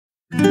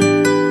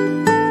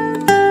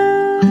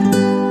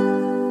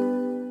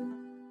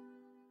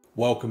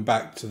Welcome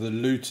back to the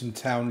Luton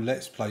Town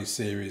Let's Play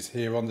series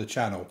here on the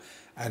channel,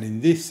 and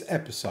in this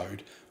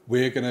episode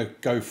we're going to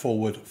go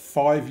forward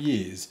 5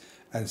 years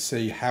and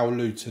see how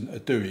Luton are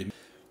doing.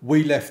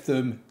 We left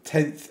them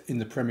 10th in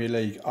the Premier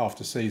League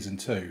after season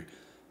 2.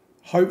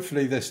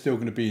 Hopefully they're still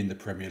going to be in the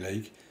Premier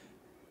League,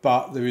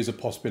 but there is a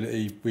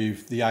possibility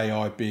with the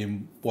AI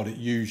being what it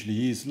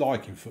usually is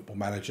like in Football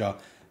Manager,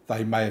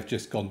 they may have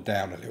just gone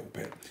down a little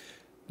bit.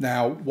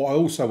 Now, what I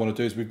also want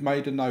to do is we've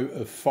made a note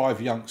of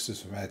 5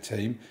 youngsters from our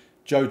team.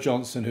 Joe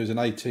Johnson, who's an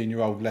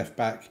 18-year-old left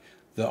back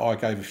that I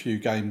gave a few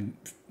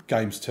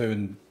games to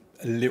and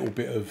a little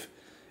bit of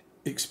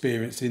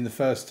experience in the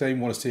first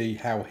team. Want to see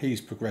how he's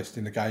progressed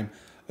in the game,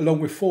 along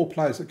with 4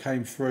 players that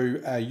came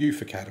through our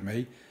youth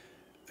academy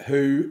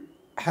who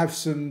have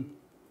some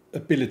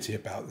ability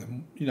about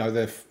them. You know,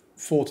 they're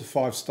 4 to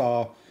 5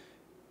 star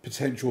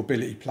potential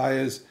ability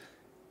players.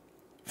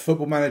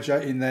 Football Manager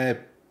in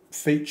their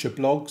feature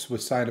blogs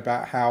was saying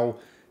about how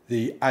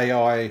the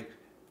AI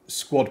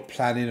squad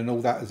planning and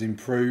all that has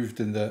improved,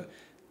 and that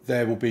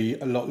there will be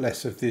a lot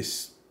less of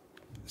this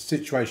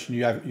situation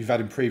you've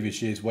had in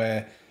previous years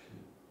where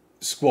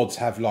squads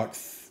have like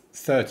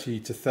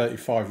 30 to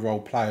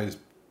 35-year-old players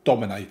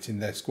dominating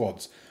their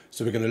squads.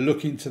 So we're going to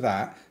look into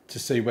that to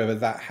see whether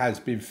that has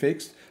been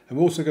fixed, and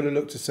we're also going to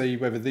look to see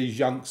whether these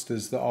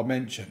youngsters that are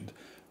mentioned,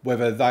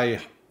 whether they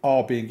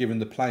are being given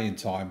the playing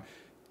time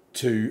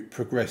to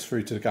progress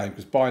through to the game,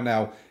 because by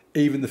now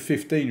even the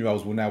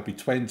 15-year-olds will now be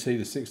 20,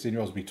 the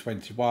 16-year-olds will be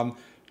 21,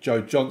 Joe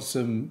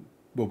Johnson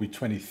will be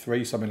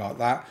 23, something like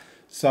that.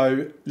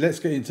 So let's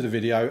get into the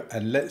video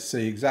and let's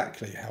see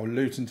exactly how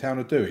Luton Town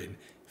are doing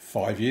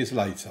 5 years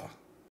later.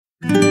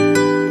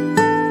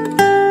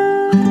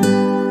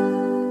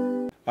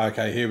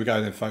 Okay, here we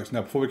go then, folks.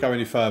 Now, before we go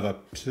any further,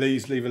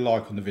 please leave a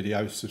like on the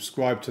video,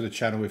 subscribe to the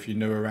channel if you're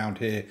new around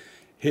here,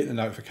 hit the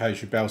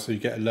notification bell so you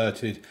get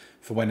alerted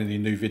for when any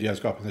new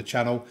videos go up on the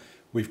channel.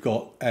 We've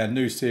got our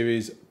new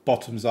series,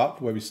 Bottoms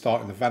Up, where we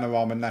start in the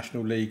Vanarama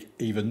National League,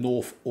 either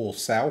north or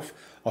south.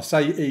 I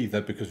say either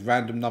because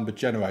random number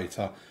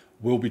generator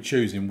will be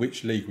choosing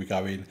which league we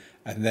go in,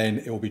 and then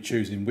it will be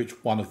choosing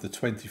which one of the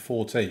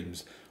 24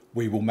 teams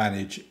we will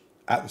manage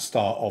at the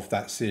start of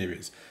that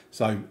series.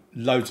 So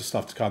loads of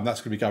stuff to come. That's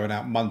going to be going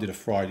out Monday to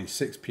Friday,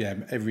 6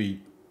 PM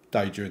every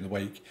day during the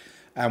week.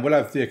 And we'll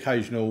have the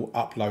occasional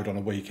upload on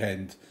a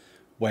weekend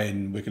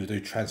when we're going to do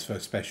transfer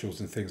specials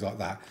and things like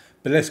that.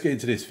 But let's get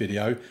into this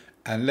video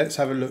and let's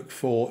have a look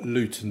for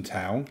Luton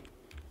Town.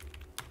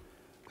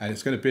 And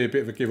it's going to be a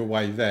bit of a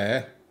giveaway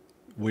there.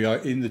 We are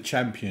in the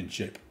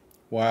Championship.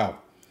 Wow.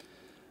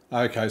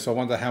 Okay, so I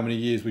wonder how many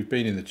years we've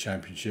been in the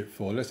Championship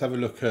for. Let's have a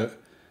look at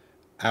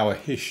our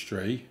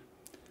history.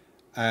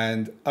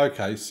 And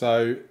okay,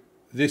 so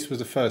this was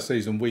the first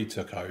season we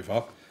took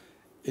over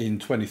in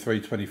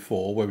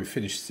 23-24, where we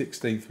finished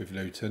 16th with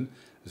Luton.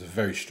 It was a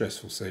very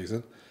stressful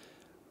season.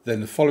 Then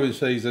the following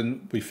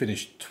season we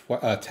finished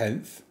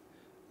 10th.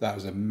 That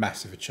was a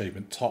massive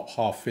achievement, top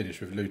half finish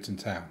with Luton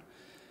Town.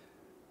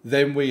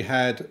 Then we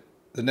had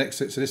the next,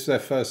 so this was our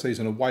first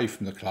season away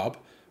from the club,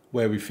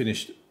 where we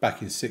finished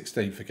back in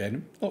 16th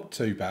again, not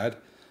too bad.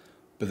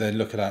 But then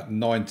look at that,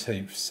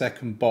 19th,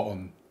 second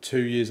bottom.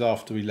 2 years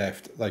after we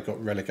left, they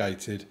got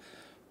relegated.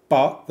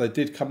 But they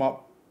did come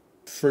up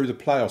through the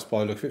playoffs by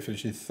the look of it,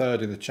 finishing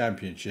 3rd in the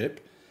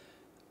Championship.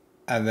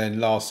 And then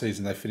last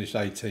season they finished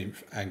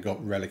 18th and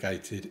got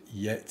relegated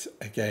yet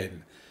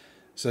again.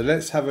 So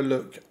let's have a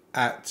look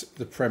at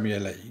the Premier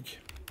League.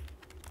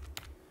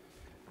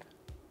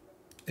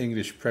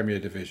 English Premier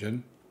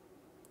Division.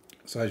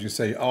 So as you can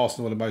see,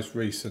 Arsenal are the most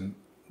recent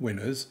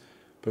winners.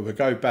 But we'll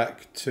go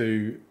back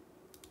to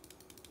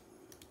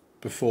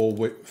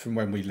from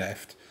when we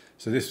left.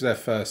 So this was their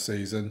first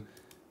season.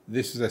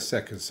 This was their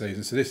second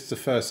season. So this is the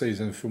first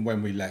season from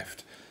when we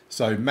left.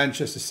 So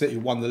Manchester City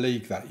won the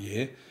league that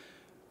year.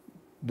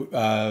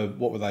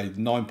 What were they?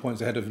 9 points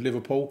ahead of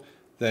Liverpool.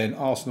 Then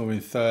Arsenal in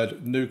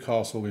 3rd,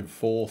 Newcastle in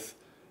 4th.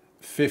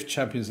 5th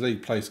Champions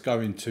League place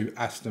going to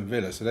Aston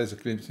Villa. So there's a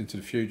glimpse into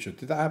the future.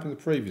 Did that happen the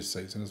previous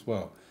season as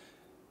well?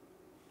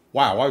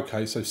 Wow,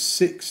 okay. So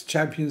 6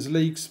 Champions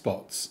League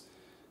spots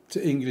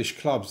to English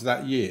clubs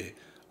that year.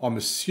 I'm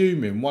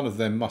assuming one of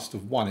them must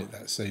have won it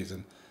that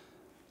season.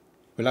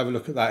 We'll have a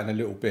look at that in a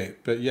little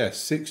bit. But yes,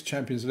 6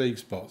 Champions League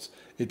spots.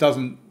 It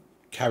doesn't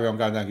carry on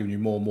going down, giving you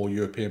more and more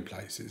European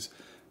places.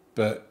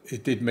 But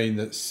it did mean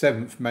that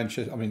 7th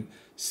Manchester,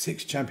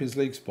 6 Champions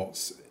League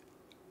spots.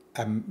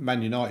 And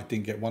Man United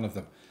didn't get one of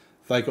them.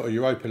 They got a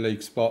Europa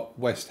League spot.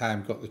 West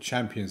Ham got the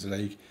Champions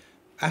League.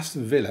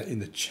 Aston Villa in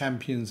the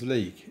Champions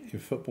League in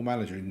Football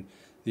Manager in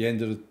the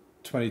end of the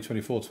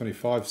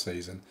 2024-25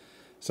 season.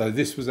 So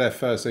this was their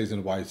first season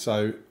away.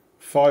 So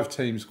 5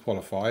 teams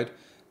qualified.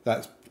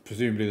 That's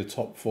presumably the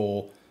top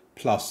 4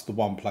 plus the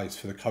 1 place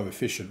for the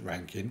coefficient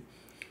ranking.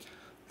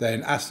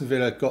 Then Aston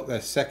Villa got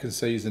their second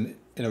season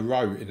in a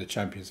row in the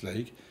Champions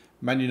League.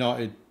 Man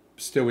United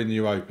still in the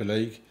Europa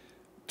League.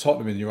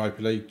 Tottenham in the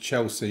Europa League.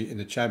 Chelsea in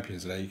the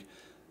Champions League.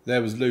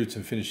 There was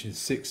Luton finishing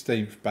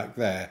 16th back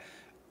there.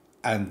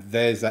 And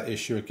there's that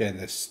issue again.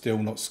 They're still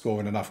not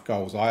scoring enough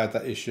goals. I had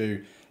that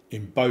issue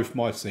in both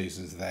my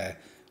seasons there,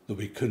 that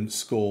we couldn't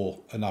score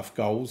enough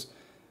goals.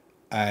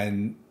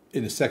 And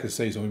in the second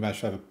season, we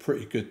managed to have a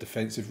pretty good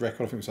defensive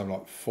record. I think it was something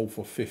like 4th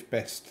or 5th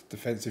best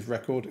defensive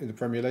record in the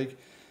Premier League.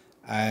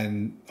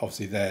 And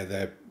obviously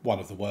they're one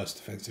of the worst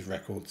defensive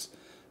records.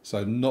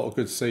 So not a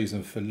good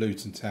season for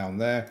Luton Town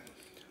there.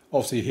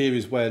 Obviously here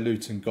is where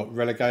Luton got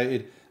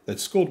relegated. They'd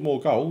scored more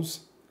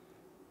goals,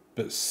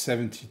 but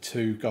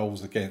 72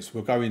 goals against.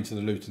 We'll go into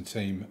the Luton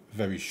team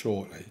very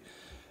shortly.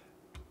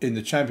 In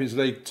the Champions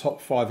League,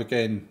 top 5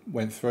 again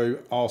went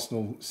through.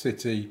 Arsenal,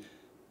 City,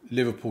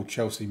 Liverpool,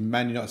 Chelsea,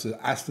 Man United. So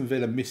Aston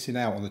Villa missing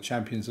out on the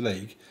Champions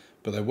League,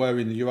 but they were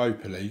in the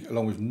Europa League,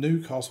 along with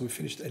Newcastle, who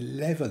finished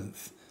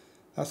 11th.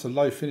 That's a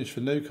low finish for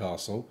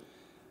Newcastle.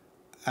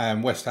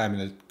 And West Ham in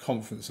the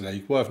Conference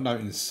League. Worth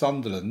noting,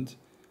 Sunderland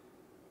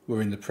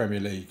were in the Premier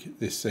League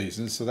this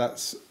season. So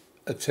that's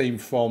a team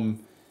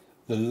from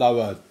the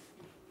lower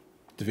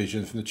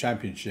division, from the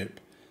Championship,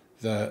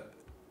 that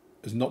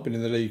has not been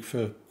in the league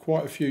for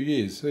quite a few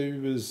years.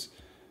 Who was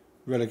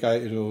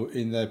relegated or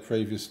in there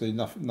previously?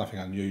 Nothing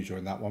unusual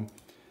in that one.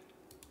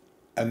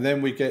 And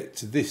then we get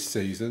to this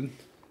season,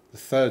 the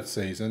third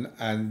season,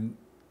 and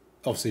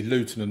obviously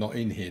Luton are not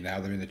in here now.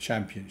 They're in the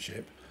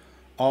Championship.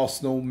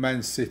 Arsenal,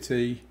 Man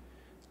City,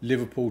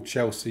 Liverpool,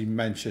 Chelsea,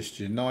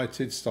 Manchester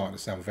United, starting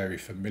to sound very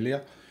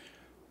familiar.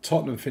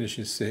 Tottenham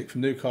finishing 6th,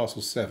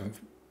 Newcastle 7th,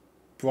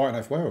 Brighton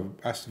have well,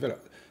 Aston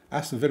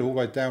Villa all the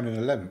way down in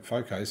 11th.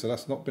 Okay, so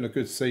that's not been a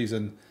good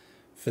season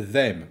for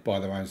them by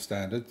their own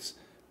standards.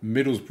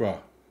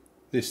 Middlesbrough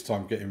this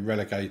time getting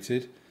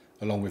relegated,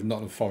 along with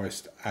Nottingham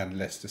Forest and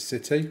Leicester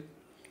City.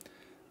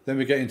 Then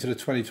we get into the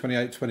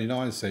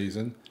 2028-29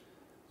 season.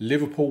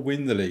 Liverpool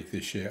win the league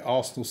this year.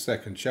 Arsenal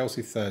 2nd,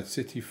 Chelsea 3rd,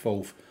 City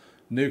 4th,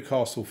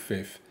 Newcastle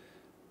 5th.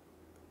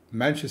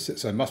 Manchester,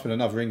 so it must have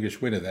been another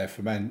English winner there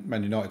for Man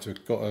United to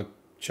have got a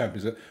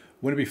Champions League.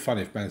 Wouldn't it be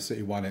funny if Man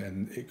City won it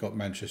and it got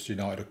Manchester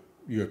United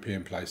a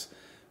European place?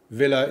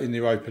 Villa in the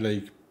Europa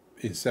League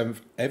in 7th,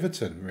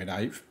 Everton were in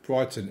 8th,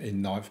 Brighton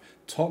in 9th,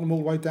 Tottenham all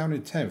the way down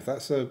in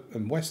 10th.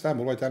 And West Ham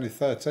all the way down in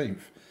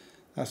 13th.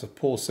 That's a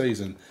poor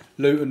season.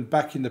 Luton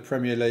back in the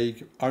Premier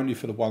League only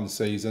for the one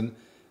season,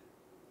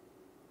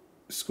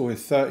 scoring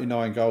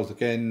 39 goals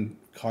again,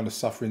 kind of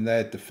suffering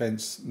there.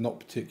 Defence not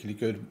particularly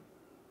good,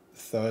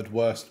 3rd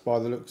worst by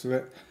the looks of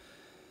it.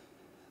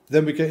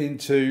 Then we get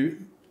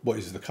into what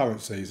is the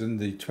current season,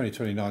 the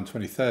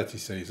 2029-2030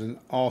 season.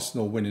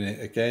 Arsenal winning it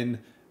again,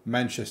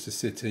 Manchester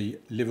City,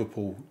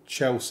 Liverpool,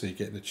 Chelsea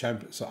getting the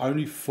Champions. So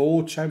only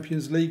 4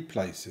 Champions League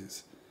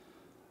places.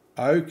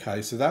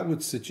 Okay, so that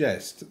would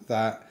suggest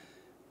that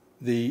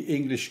the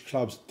English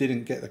clubs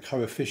didn't get the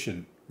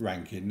coefficient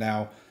ranking.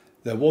 Now,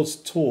 there was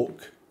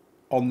talk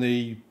on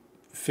the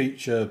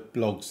feature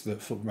blogs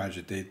that Football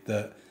Manager did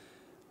that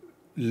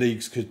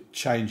leagues could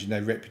change in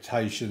their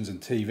reputations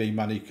and TV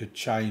money could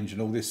change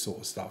and all this sort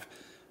of stuff.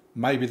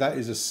 Maybe that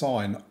is a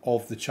sign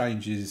of the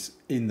changes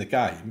in the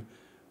game,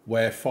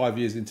 where 5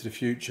 years into the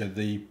future,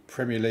 the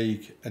Premier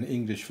League and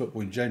English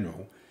football in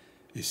general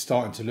is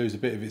starting to lose a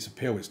bit of its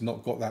appeal. It's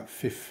not got that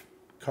 5th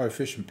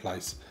coefficient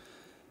place.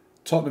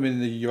 Tottenham in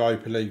the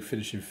Europa League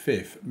finishing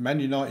 5th. Man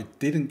United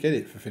didn't get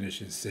it for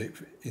finishing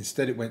 6th.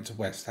 Instead it went to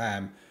West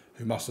Ham,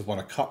 who must have won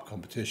a cup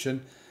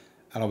competition.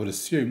 And I would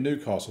assume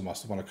Newcastle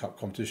must have won a cup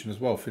competition as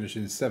well,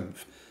 finishing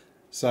 7th.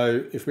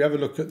 So if we have a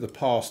look at the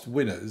past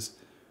winners,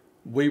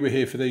 we were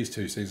here for these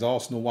 2 seasons.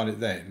 Arsenal won it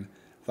then.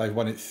 They've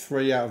won it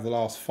 3 out of the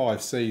last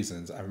 5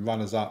 seasons, and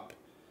runners-up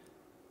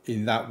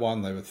in that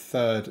one. They were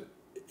 3rd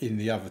in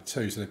the other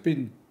 2. So they've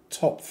been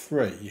top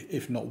 3,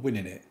 if not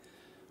winning it,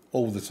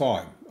 all the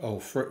time,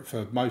 or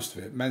for most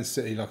of it. Man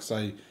City, like I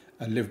say,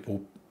 and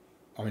Liverpool.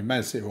 I mean,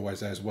 Man City are always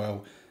there as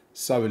well.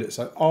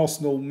 So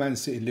Arsenal, Man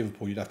City,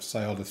 Liverpool, you'd have to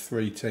say, are the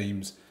 3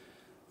 teams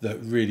that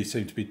really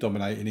seem to be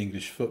dominating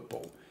English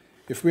football.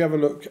 If we have a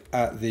look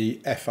at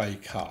the FA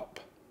Cup,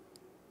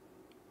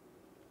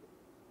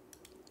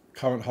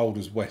 current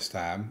holders West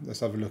Ham.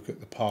 Let's have a look at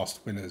the past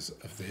winners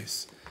of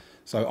this.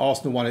 So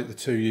Arsenal won it the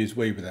 2 years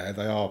we were there.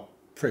 They are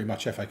pretty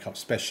much FA Cup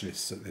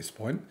specialists at this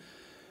point.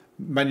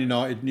 Man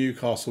United,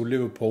 Newcastle,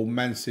 Liverpool,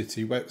 Man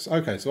City, West.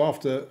 Okay, so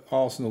after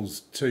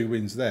Arsenal's 2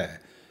 wins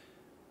there,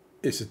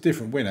 it's a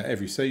different winner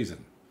every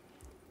season.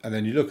 And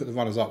then you look at the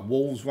runners-up.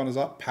 Wolves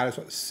runners-up, Palace,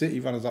 City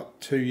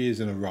runners-up 2 years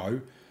in a row.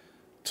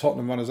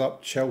 Tottenham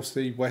runners-up,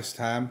 Chelsea, West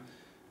Ham.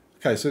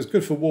 Okay, so it's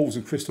good for Wolves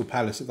and Crystal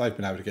Palace that they've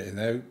been able to get in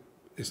there.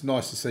 It's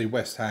nice to see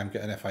West Ham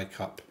get an FA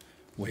Cup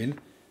win.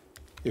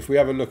 If we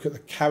have a look at the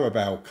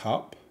Carabao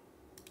Cup,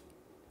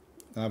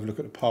 and have a look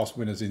at the past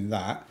winners in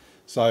that.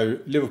 So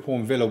Liverpool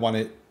and Villa won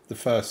it the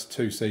first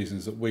 2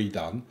 seasons that we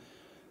done.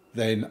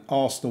 Then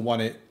Arsenal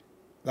won it.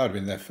 That would have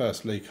been their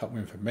first League Cup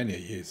win for many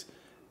years.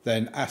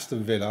 Then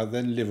Aston Villa,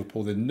 then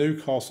Liverpool, then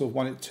Newcastle have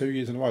won it 2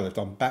 years in a row. They've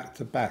done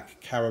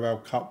back-to-back Carabao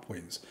Cup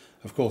wins.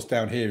 Of course,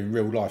 down here in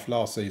real life,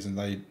 last season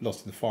they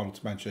lost in the final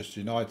to Manchester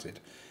United.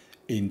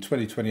 In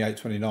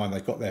 2028-29,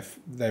 they got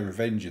their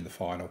revenge in the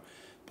final.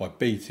 by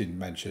beating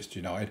Manchester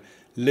United.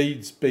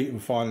 Leeds beaten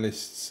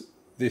finalists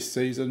this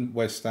season: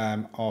 West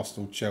Ham,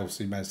 Arsenal,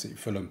 Chelsea, Man City,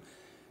 Fulham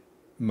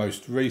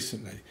most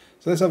recently.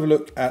 So let's have a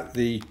look at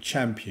the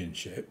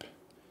Championship.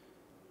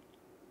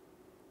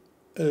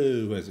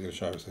 Oh, where's it going to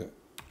show us it?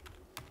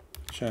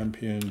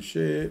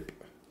 Championship.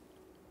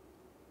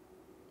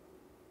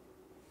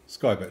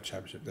 Sky Bet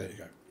Championship, there you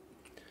go.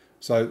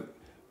 So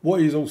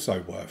what is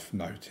also worth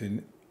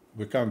noting,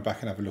 we're going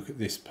back and have a look at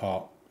this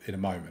part in a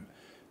moment.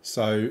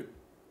 So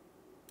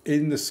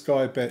in the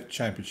Sky Bet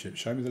Championship,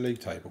 show me the league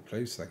table,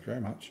 please. Thank you very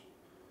much.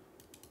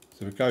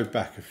 So we go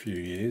back a few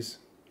years.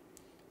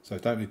 So I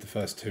don't need the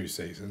first 2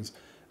 seasons.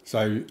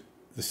 So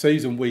the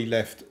season we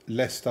left,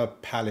 Leicester,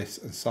 Palace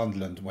and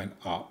Sunderland went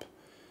up.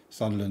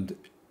 Sunderland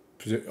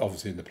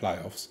obviously in the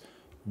playoffs.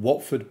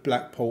 Watford,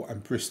 Blackpool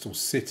and Bristol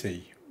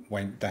City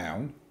went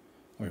down.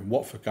 I mean,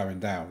 Watford going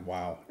down,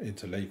 wow,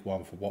 into League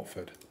One for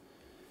Watford.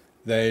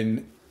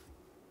 Then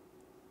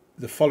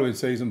the following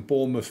season,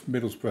 Bournemouth,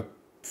 Middlesbrough,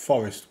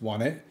 Forest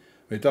won it.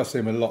 It does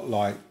seem a lot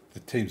like the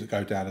teams that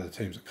go down are the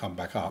teams that come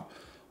back up.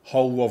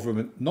 Hull, Rotherham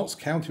and Notts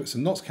County. So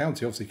Notts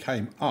County obviously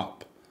came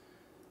up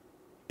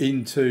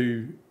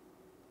into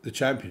the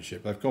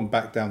Championship. They've gone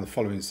back down the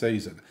following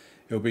season.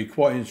 It'll be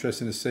quite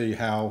interesting to see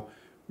how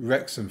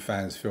Wrexham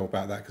fans feel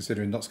about that,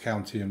 considering Notts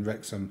County and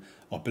Wrexham,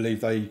 I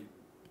believe they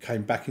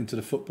came back into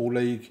the Football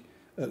League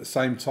at the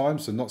same time.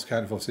 So Notts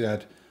County have obviously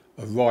had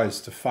a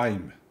rise to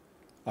fame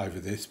over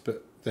this,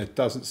 but there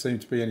doesn't seem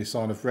to be any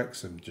sign of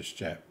Wrexham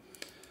just yet.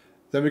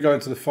 Then we go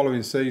into the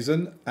following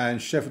season,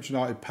 and Sheffield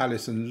United,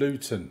 Palace and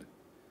Luton.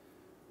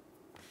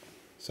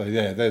 So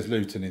yeah, there's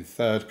Luton in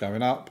 3rd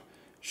going up.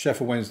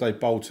 Sheffield Wednesday,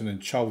 Bolton and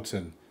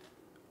Charlton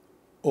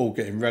all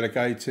getting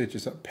relegated.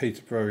 Just like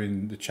Peterborough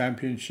in the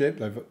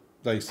Championship.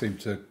 They seem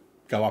to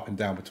go up and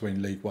down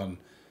between League One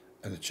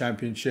and the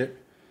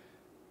Championship.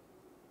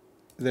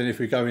 Then if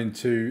we go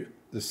into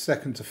the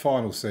second to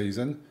final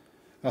season,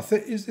 I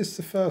think, is this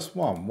the first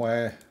one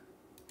where,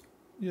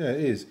 yeah, it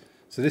is.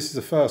 So this is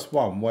the first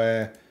one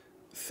where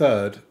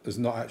 3rd has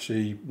not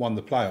actually won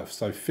the playoffs.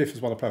 So 5th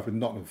has won the playoffs with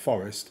Nottingham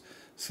Forest,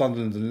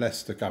 Sunderland and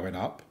Leicester going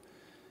up.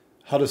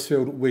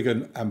 Huddersfield,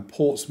 Wigan and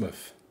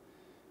Portsmouth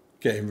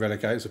getting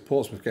relegated. So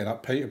Portsmouth getting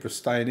up. Peterborough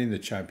staying in the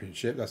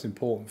Championship. That's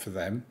important for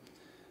them.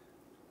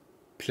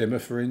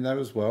 Plymouth are in there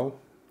as well.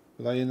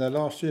 Were they in there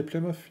last year,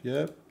 Plymouth?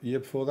 Yeah, year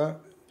before that.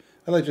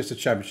 Are they just a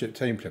Championship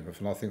team, Plymouth?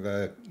 And I think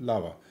they're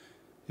lower.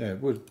 Yeah,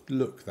 it would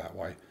look that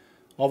way.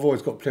 I've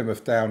always got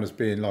Plymouth down as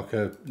being like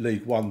a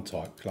League One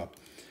type club.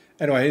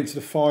 Anyway, into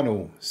the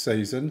final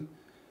season.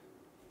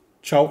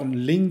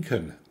 Charlton,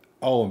 Lincoln.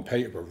 Oh, and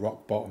Peterborough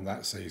rock bottom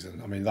that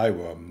season. I mean, they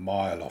were a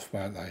mile off,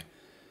 weren't they?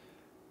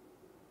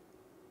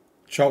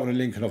 Charlton and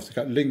Lincoln obviously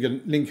got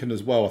Lincoln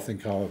as well, I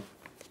think, are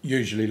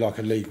usually like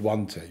a League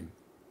One team.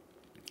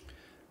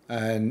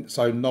 And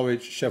so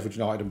Norwich, Sheffield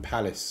United and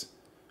Palace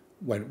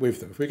went with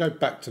them. If we go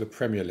back to the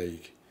Premier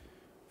League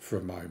for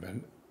a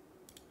moment,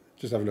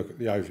 just have a look at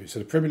the overview. So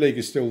the Premier League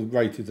is still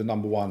rated the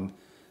 #1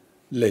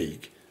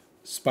 league.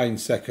 Spain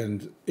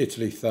 2nd,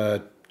 Italy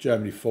 3rd,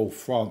 Germany 4th,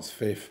 France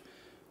 5th,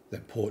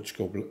 then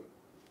Portugal,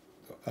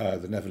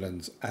 the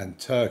Netherlands and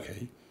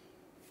Turkey.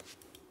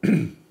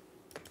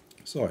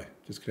 Sorry,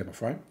 just clear my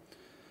throat.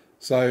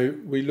 So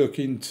we look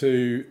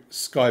into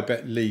Sky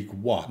Bet League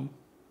One.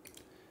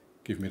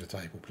 Give me the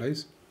table,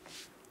 please.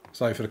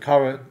 So for the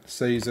current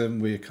season,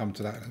 we come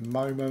to that in a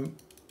moment.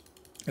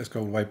 Let's go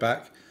all the way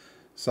back.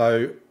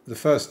 So the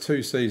first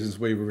 2 seasons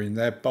we were in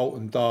there,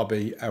 Bolton,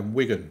 Derby and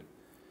Wigan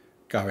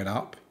going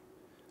up.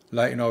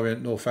 Leyton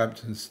Orient,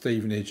 Northampton,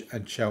 Stevenage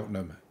and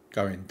Cheltenham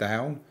going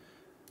down.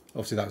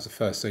 Obviously that was the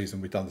first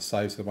season we've done the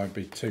save, so there won't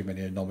be too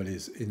many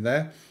anomalies in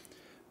there.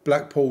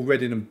 Blackpool,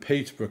 Reading and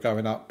Peterborough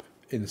going up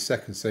in the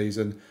second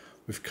season,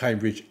 with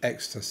Cambridge,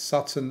 Exeter,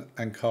 Sutton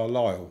and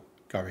Carlisle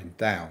going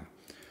down.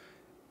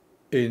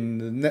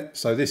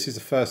 So this is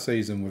the first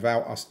season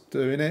without us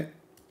doing it,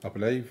 I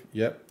believe.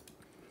 Yep.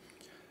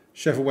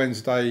 Sheffield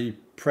Wednesday,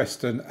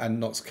 Preston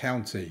and Notts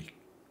County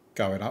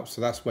going up.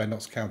 So that's where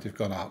Notts County have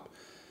gone up.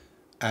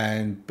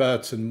 And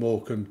Burton,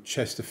 Morecambe,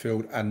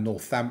 Chesterfield and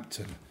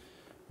Northampton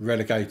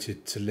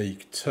relegated to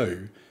League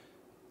Two.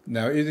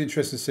 Now it is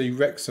interesting to see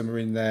Wrexham are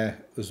in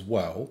there as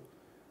well.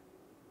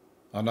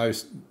 I know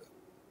there's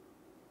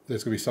going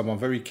to be someone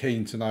very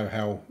keen to know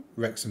how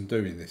Wrexham do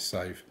in this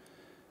save.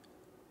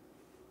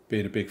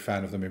 Being a big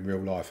fan of them in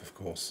real life, of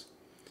course.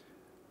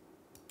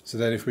 So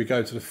then if we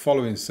go to the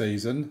following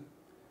season,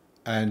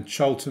 and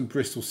Charlton,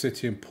 Bristol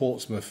City and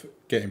Portsmouth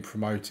getting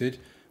promoted,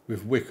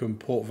 with Wycombe,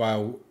 Port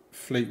Vale,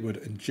 Fleetwood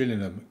and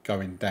Gillingham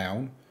going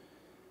down.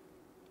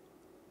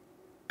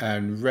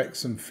 And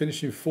Wrexham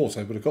finishing 4th, so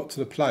they would have got to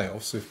the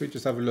playoffs. So if we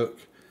just have a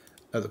look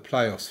at the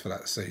playoffs for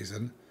that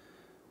season.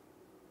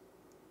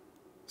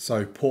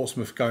 So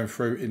Portsmouth going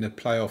through in the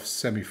playoff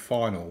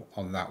semi-final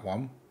on that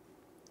one.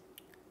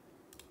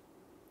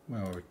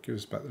 Well, give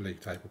us back the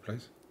league table,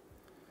 please.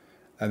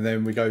 And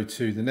then we go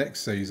to the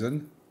next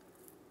season.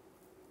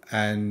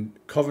 And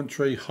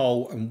Coventry,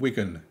 Hull and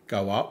Wigan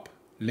go up.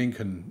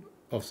 Lincoln,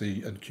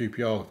 obviously, and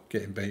QPR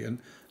getting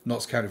beaten.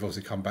 Notts County have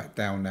obviously come back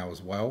down now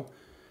as well.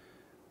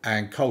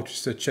 And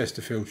Colchester,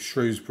 Chesterfield,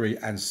 Shrewsbury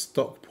and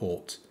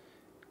Stockport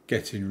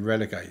getting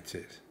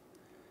relegated.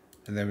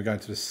 And then we're going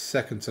to the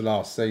second to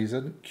last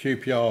season.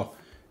 QPR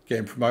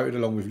getting promoted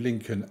along with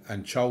Lincoln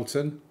and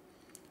Charlton.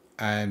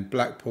 And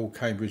Blackpool,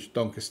 Cambridge,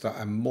 Doncaster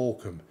and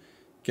Morecambe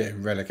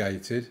getting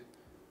relegated.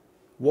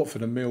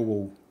 Watford and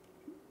Millwall,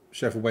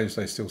 Sheffield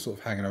Wednesday still sort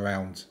of hanging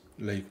around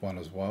League One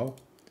as well.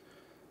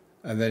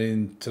 And then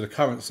into the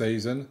current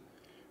season,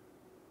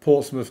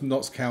 Portsmouth,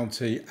 Notts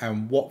County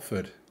and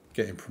Watford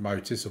getting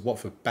promoted. So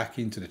Watford back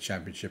into the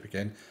Championship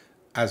again,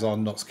 as are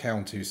Notts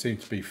County, who seem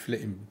to be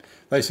flitting.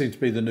 They seem to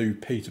be the new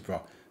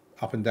Peterborough,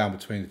 up and down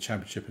between the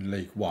Championship and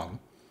League One.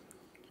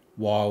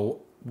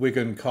 While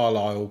Wigan,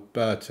 Carlisle,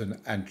 Burton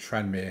and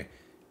Tranmere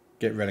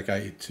get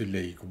relegated to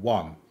League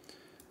One.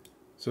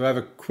 So we'll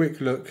have a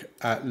quick look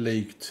at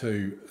League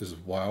Two as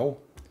well.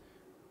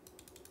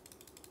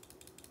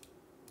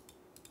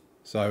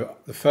 So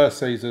the first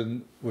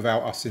season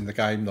without us in the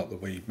game, not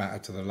that we matter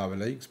to the lower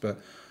leagues, but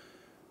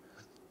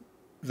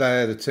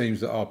they're the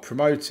teams that are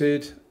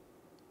promoted.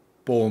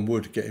 Boreham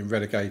Wood getting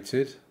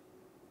relegated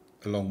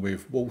along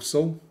with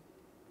Walsall.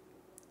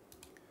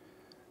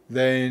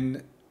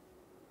 Then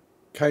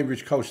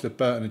Cambridge, Colchester,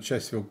 Burton and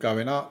Chesterfield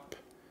going up.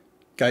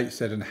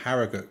 Gateshead and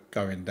Harrogate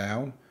going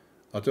down.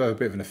 I do have a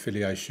bit of an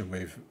affiliation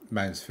with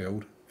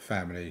Mansfield,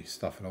 family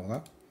stuff and all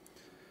that.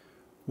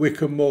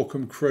 Wycombe,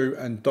 Morecambe, Crewe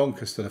and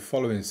Doncaster the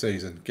following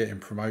season getting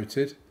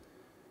promoted.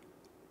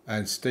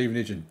 And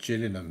Stevenage and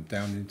Gillingham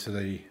down into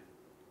the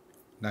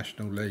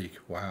National League.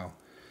 Wow.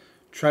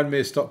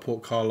 Tranmere,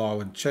 Stockport,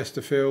 Carlisle and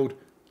Chesterfield.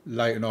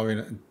 Leyton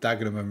Orient and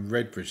Dagenham and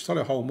Redbridge.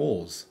 Solihull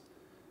Moors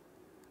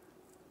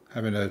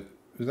having a...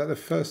 Was that the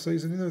first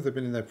season? Or have they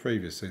been in their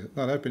previous season?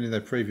 No, they've been in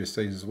their previous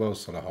season as well,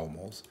 Solihull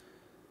Moors.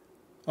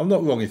 I'm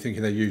not wrong in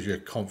thinking they're usually a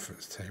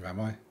conference team,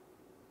 am I?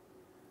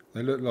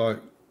 They look like,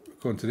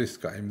 according to this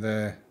game,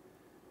 they're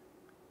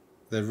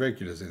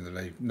regulars in the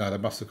league. No, they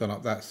must have gone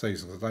up that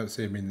season. I don't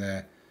see them in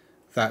there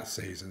that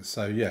season.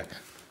 So yeah,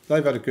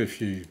 they've had a good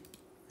few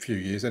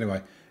years.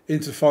 Anyway,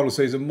 into the final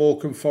season,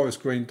 Morecambe,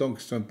 Forest Green,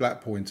 Doncaster and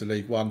Blackpool into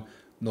League One.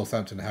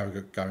 Northampton and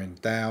Harrogate going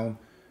down.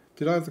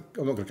 Did I have the,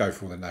 I'm not going to go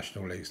through all the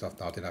National League stuff.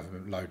 No, I didn't have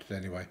them loaded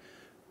anyway.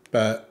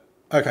 But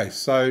okay,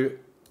 so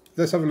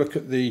let's have a look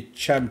at the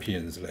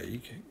Champions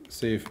League.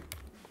 See if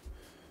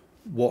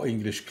what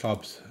English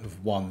clubs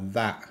have won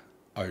that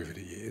over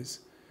the years.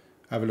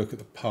 Have a look at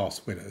the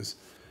past winners.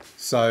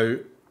 So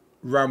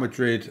Real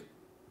Madrid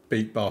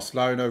beat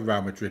Barcelona,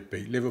 Real Madrid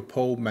beat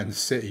Liverpool, Man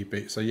City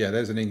beat... So yeah,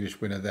 there's an English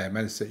winner there.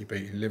 Man City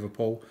beating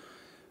Liverpool.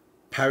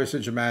 Paris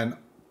Saint-Germain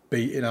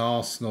beating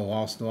Arsenal.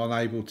 Arsenal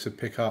unable to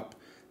pick up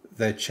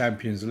their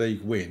Champions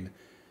League win.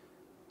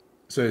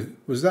 So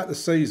was that the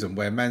season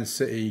where Man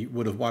City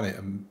would have won it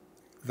and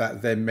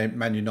that then meant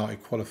Man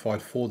United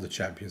qualified for the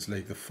Champions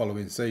League the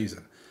following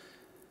season?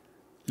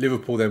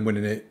 Liverpool then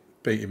winning it,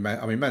 beating Man...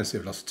 I mean, Man City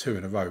have lost 2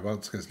 in a row,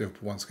 once against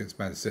Liverpool, once against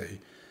Man City.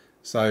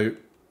 So,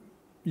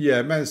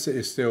 yeah, Man City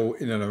is still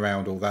in and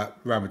around all that.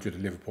 Real Madrid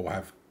and Liverpool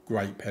have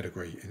great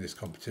pedigree in this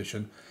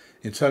competition.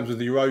 In terms of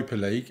the Europa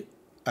League,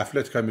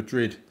 Atletico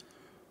Madrid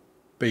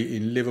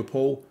beating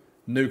Liverpool,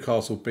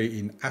 Newcastle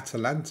beating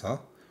Atalanta,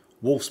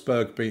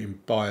 Wolfsburg beating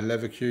Bayer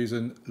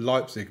Leverkusen,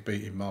 Leipzig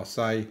beating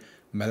Marseille,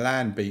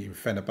 Milan beating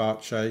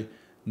Fenerbahce,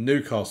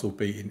 Newcastle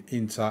beating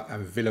Inter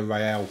and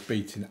Villarreal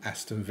beating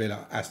Aston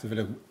Villa. Aston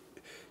Villa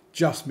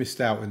just missed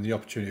out on the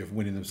opportunity of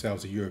winning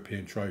themselves a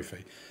European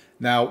trophy.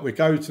 Now, we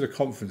go to the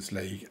Conference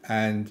League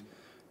and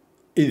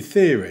in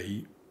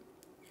theory,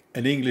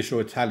 an English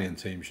or Italian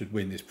team should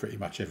win this pretty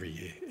much every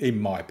year,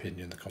 in my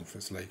opinion, the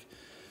Conference League.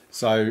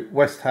 So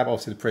West Ham,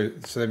 obviously,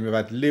 so then we've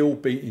had Lille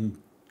beating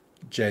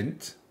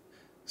Gent.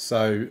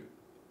 So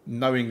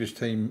no English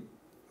team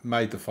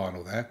made the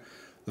final there.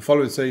 The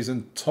following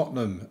season,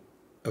 Tottenham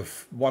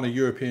have won a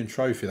European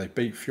trophy. They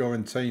beat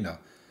Fiorentina.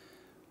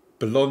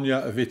 Bologna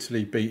of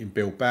Italy beating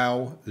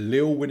Bilbao.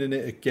 Lille winning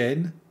it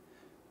again,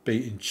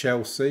 beating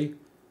Chelsea.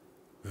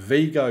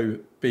 Vigo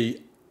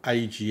beat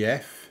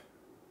AGF.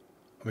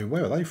 I mean,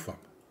 where are they from?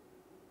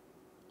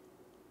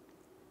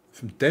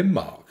 From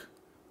Denmark.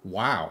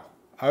 Wow.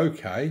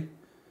 Okay.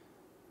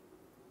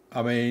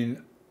 I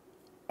mean,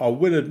 I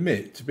will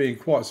admit to being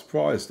quite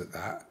surprised at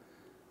that.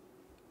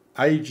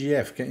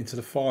 AGF getting to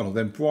the final,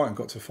 then Brighton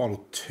got to the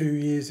final 2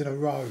 years in a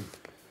row.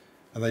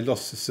 And they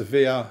lost to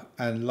Sevilla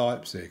and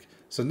Leipzig.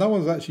 So no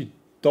one's actually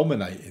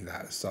dominating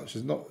that as such.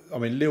 It's not. I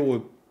mean, Lille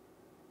were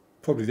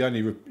probably the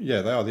only...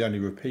 Yeah, they are the only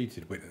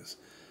repeated winners.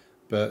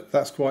 But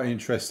that's quite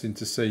interesting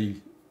to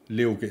see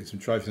Lille getting some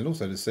trophies and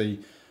also to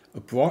see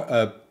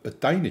a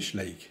Danish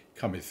league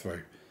coming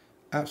through.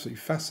 Absolutely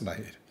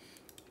fascinated.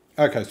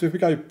 Okay, so if we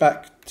go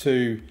back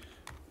to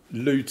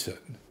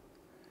Luton,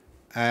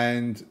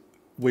 and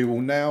we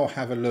will now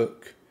have a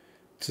look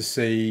to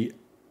see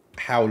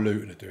how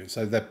Luton are doing.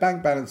 So their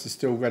bank balance is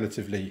still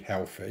relatively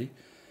healthy.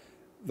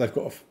 They've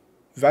got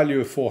a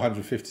value of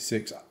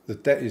 456. The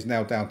debt is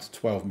now down to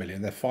 12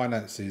 million. Their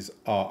finances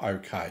are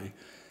okay.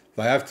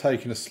 They have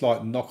taken a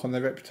slight knock on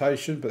their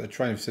reputation, but the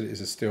training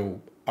facilities are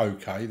still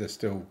okay. They're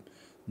still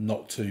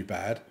not too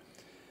bad.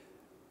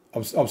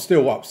 I'm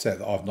still upset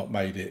that I've not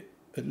made it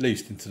at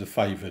least into the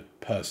favoured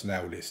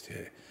personnel list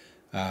here.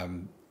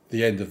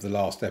 The end of the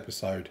last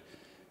episode,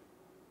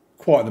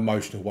 quite an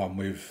emotional one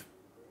with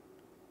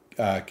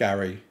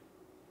Gary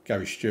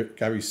Stewart.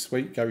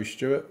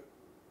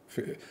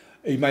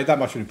 He made that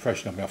much of an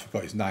impression on me. I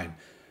forgot his name,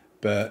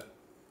 but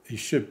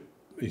he's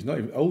not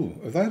even. Oh,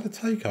 have they had a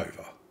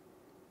takeover?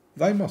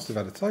 They must have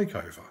had a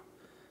takeover,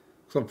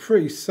 because I'm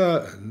pretty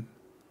certain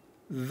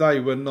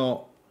they were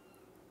not.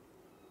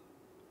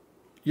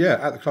 Yeah,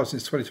 at the club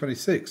since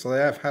 2026, so they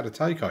have had a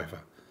takeover.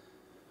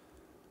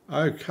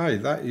 Okay,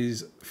 that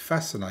is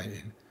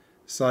fascinating.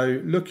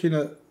 So looking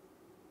at,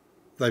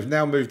 they've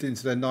now moved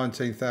into their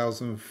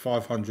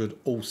 19,500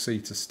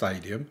 all-seater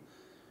stadium.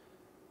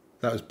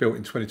 That was built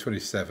in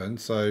 2027.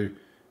 So,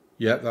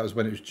 yeah, that was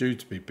when it was due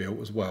to be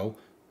built as well.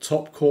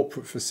 Top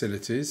corporate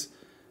facilities.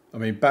 I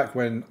mean, back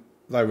when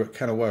they were at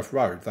Kenilworth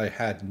Road, they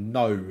had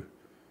no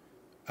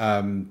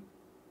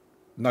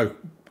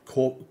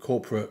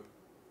corporate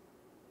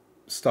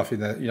stuff in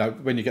there. You know,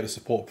 when you get a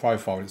support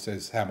profile, it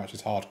says how much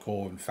is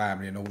hardcore and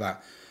family and all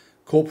that.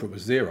 Corporate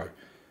was zero.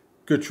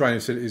 Good training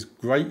facilities,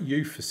 great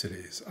youth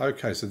facilities.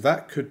 Okay, so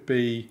that could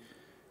be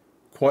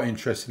quite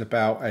interesting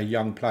about our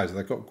young players.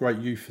 They've got great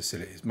youth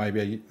facilities.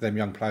 Maybe them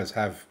young players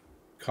have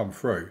come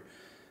through.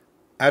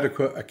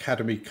 Adequate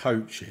academy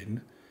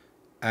coaching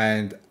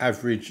and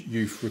average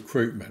youth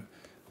recruitment.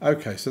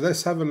 Okay, so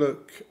let's have a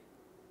look.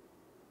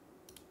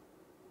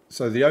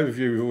 So the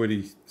overview we've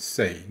already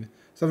seen.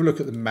 Let's have a look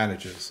at the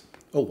managers.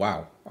 Oh,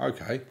 wow.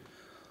 Okay.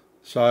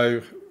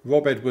 So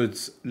Rob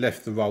Edwards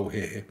left the role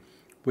here.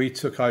 We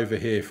took over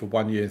here for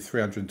 1 year and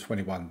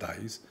 321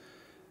 days.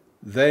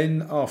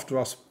 Then after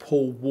us,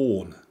 Paul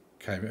Warne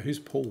came in. Who's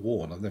Paul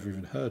Warne? I've never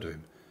even heard of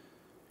him.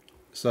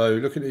 So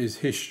looking at his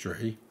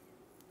history,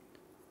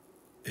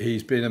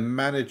 he's been a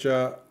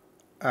manager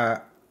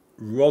at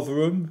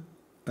Rotherham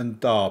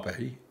and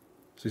Derby.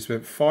 So he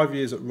spent 5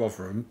 years at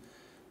Rotherham,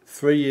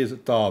 3 years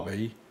at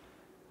Derby,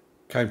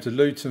 came to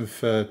Luton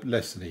for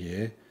less than a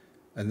year,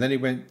 and then he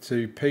went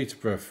to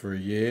Peterborough for a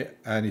year,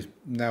 and he's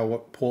now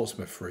at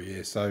Portsmouth for a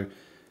year. So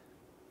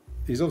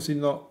he's obviously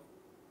not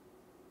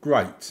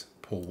great,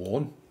 Paul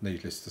Warne,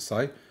 needless to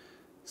say.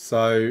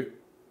 So,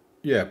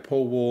 yeah,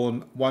 Paul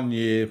Warne, 1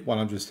 year,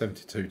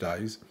 172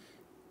 days.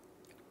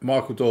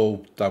 Michael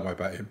Doyle, don't worry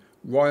about him.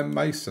 Ryan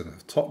Mason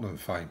of Tottenham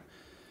fame.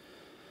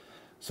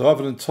 So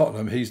other than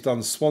Tottenham, he's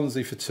done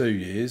Swansea for 2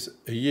 years,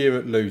 a year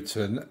at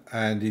Luton,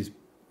 and he's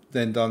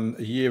then done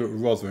a year at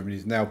Rotherham, and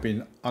he's now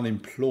been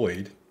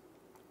unemployed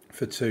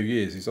for 2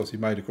 years. He's obviously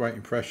made a great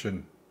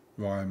impression,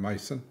 Ryan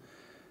Mason.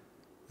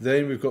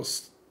 Then we've got,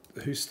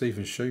 who's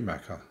Stephen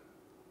Schumacher?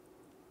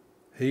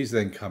 He's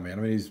then come in.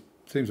 I mean, he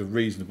seems a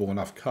reasonable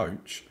enough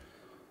coach.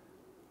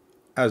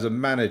 As a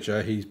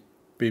manager, he's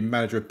been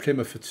manager of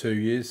Plymouth for 2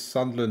 years,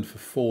 Sunderland for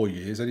 4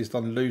 years, and he's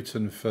done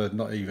Luton for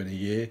not even a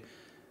year.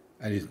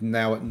 And he's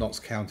now at Notts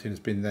County and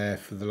has been there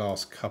for the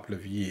last couple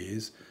of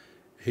years.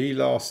 He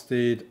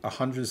lasted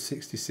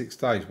 166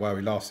 days. Wow,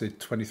 he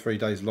lasted 23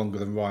 days longer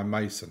than Ryan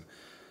Mason.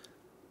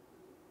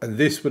 And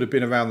this would have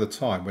been around the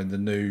time when the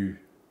new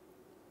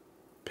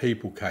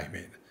people came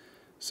in.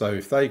 So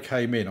if they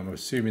came in, I'm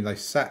assuming they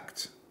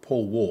sacked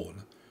Paul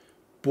Warne,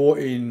 brought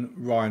in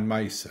Ryan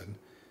Mason.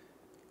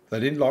 They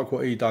didn't like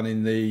what he done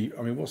in the,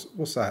 I mean,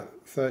 what's that?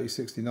 30,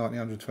 60, 90,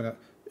 120,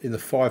 in the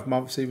 5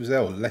 months he was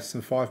there, or less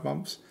than 5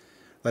 months.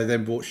 They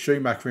then brought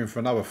Schumacher in for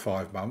another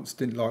 5 months,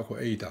 didn't like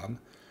what he done.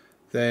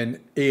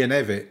 Then Ian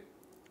Evatt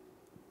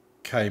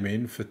came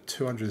in for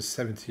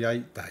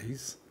 278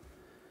 days.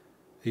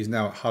 He's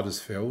now at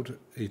Huddersfield.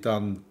 He's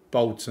done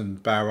Bolton,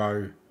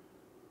 Barrow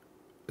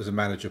as a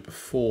manager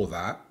before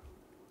that.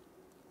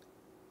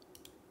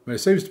 I mean, it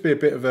seems to be a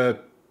bit of a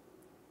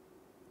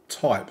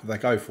type that they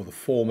go for, the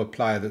former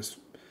player that's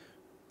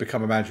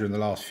become a manager in the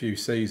last few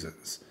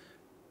seasons.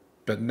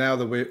 But now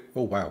that we're,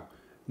 oh wow,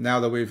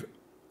 now that we've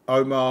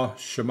Omar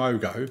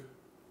Shamogo.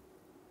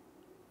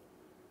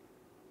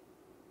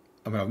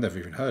 I mean, I've never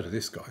even heard of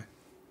this guy.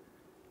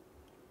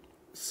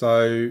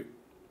 So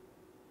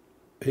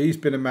he's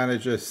been a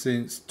manager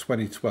since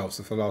 2012,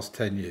 so for the last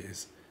 10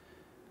 years.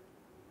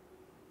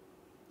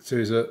 So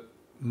he's at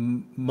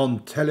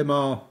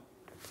Montélimar,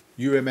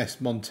 UMS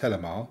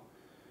Montélimar.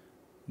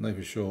 Not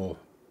even sure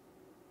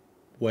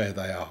where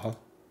they are.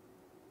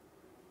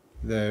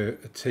 They're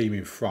a team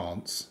in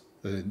France.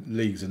 The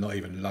leagues are not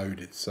even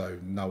loaded, so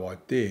no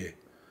idea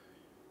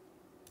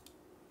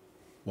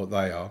what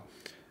they are.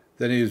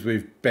 Then he was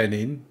with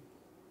Benin.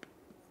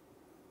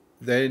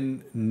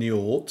 Then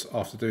Niort,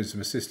 after doing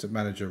some assistant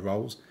manager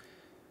roles.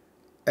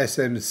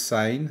 SM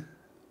Seine.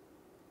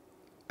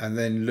 And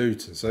then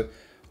Luton. So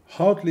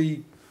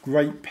hardly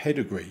great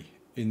pedigree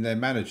in their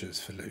managers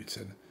for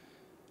Luton.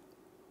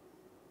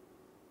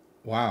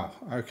 Wow,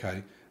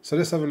 okay. So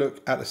let's have a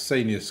look at the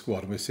senior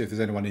squad and we'll see if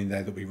there's anyone in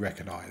there that we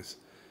recognise.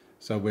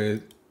 So we'll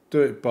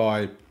do it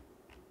by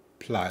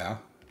player,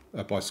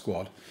 by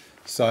squad.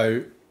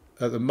 So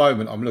at the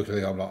moment, I'm looking at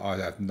it, I'm like, I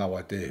have no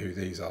idea who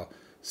these are.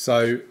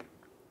 So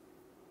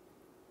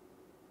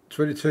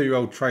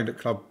 22-year-old trained at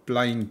club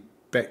Blaine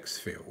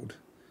Bexfield.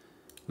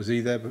 Was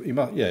he there? He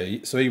might, yeah.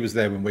 So he was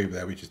there when we were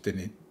there. We just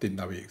didn't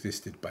know he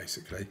existed,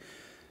 basically.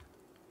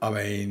 I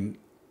mean,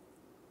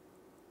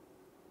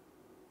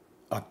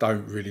 I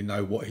don't really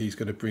know what he's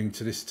going to bring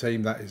to this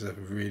team. That is a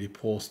really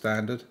poor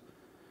standard.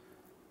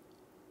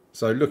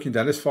 So looking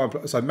down, let's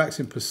find. So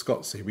Maxim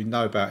Piscozzi, we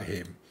know about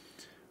him.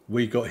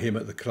 We got him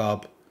at the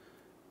club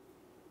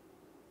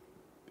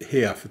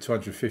here for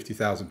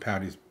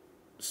 £250,000. He's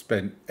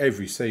spent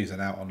every season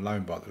out on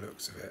loan by the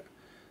looks of it.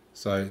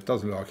 So it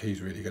doesn't look like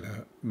he's really going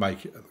to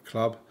make it at the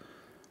club.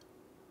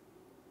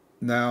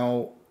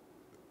 Now,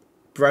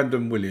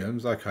 Brandon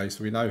Williams, okay,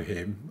 so we know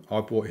him.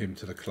 I brought him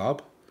to the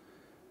club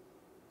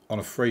on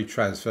a free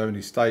transfer, and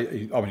he's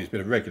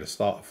been a regular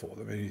starter for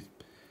them. And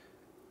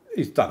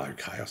he's done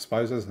okay, I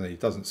suppose, hasn't he? He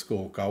doesn't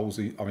score goals.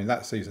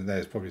 That season there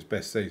is probably his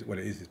best season. Well,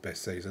 it is his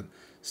best season.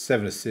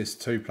 7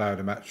 assists, 2 Player of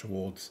the Match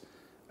awards,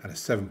 and a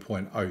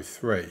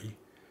 7.03.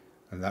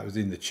 And that was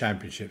in the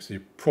Championship, so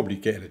you're probably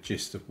getting a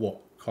gist of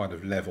what kind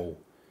of level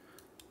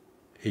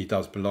he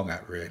does belong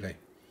at, really.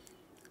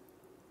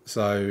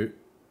 So,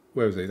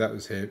 where was he? That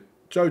was here.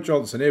 Joe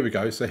Johnson, here we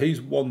go. So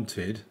he's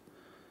wanted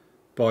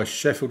by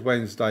Sheffield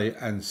Wednesday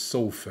and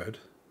Salford.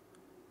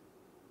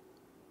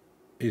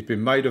 He's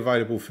been made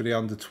available for the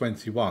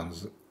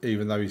under-21s,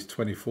 even though he's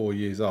 24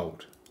 years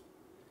old.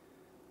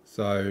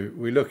 So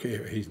we look at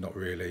it, he's not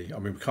really,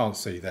 we can't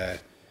see their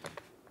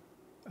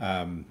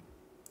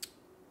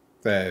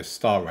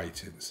star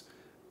ratings,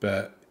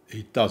 but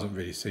he doesn't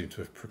really seem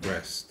to have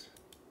progressed.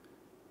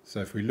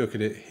 So if we look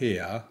at it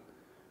here,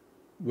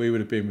 we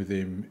would have been with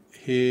him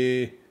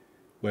here,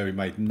 where he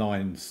made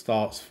 9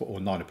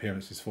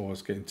 appearances for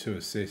us, getting 2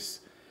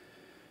 assists.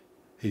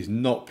 He's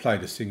not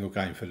played a single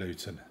game for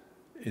Luton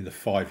in the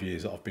 5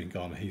 years that I've been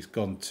gone. He's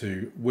gone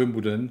to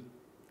Wimbledon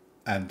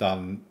and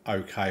done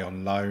okay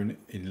on loan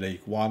in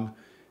League One.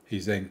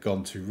 He's then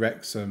gone to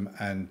Wrexham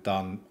and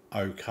done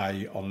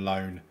okay on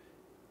loan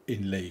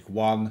in League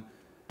One.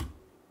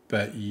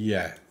 But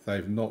yeah,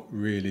 they've not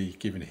really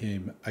given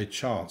him a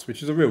chance,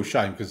 which is a real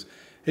shame, because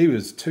he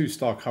was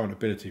 2-star current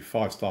ability,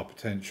 5-star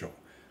potential.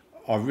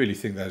 I really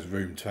think there's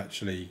room to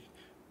actually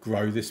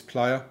grow this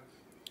player.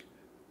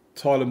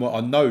 Tyler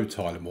Morton, I know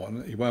Tyler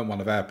Morton. He weren't one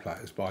of our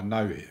players, but I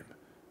know him.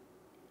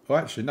 Oh,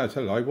 actually, no,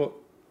 tell you what.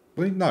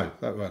 No,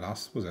 that weren't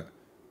us, was it?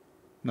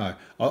 No,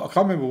 I can't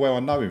remember where I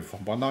know him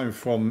from, but I know him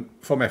from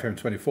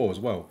FM24 as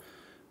well.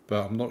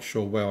 But I'm not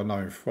sure where I know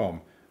him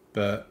from.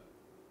 But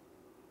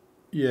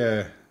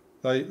yeah,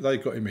 they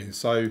got him in.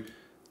 So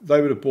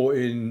they would have bought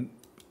in,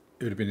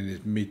 it would have been in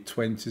his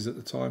mid-20s at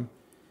the time.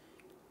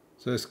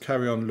 So let's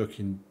carry on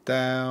looking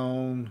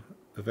down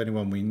of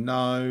anyone we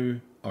know.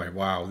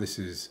 Wow, this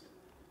is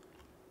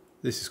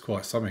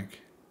quite something.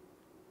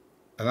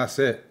 And that's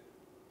it.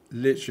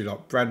 Literally,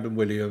 like Brandon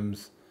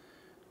Williams,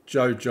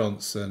 Joe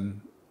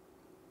Johnson,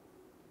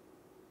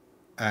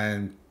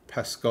 and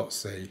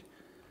Piscozzi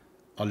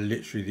are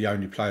literally the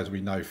only players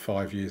we know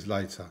 5 years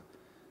later.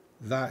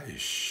 That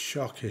is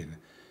shocking.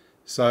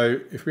 So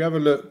if we have a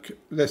look,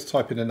 let's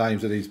type in the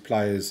names of these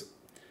players.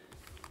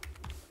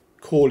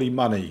 Corley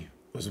Money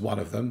was one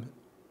of them.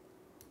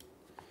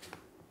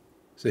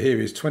 So here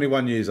he is,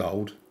 21 years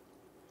old.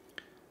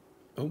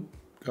 Oh,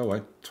 go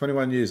away.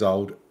 21 years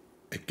old.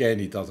 Again,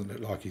 he doesn't look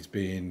like he's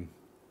been...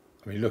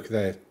 look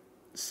there.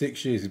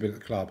 6 years he's been at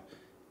the club.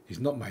 He's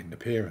not made an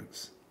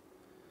appearance.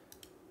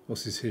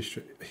 What's his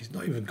history? He's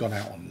not even gone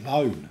out on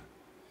loan.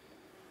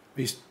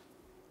 He's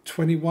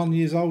 21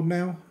 years old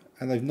now,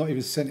 and they've not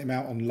even sent him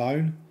out on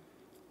loan.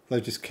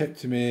 They've just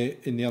kept him here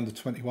in the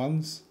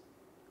under-21s.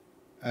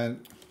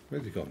 And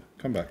where's he gone?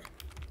 Come back.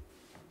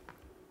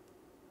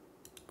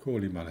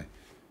 Corley Money.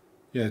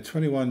 Yeah,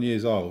 21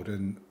 years old,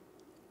 and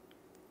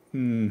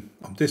I'm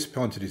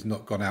disappointed he's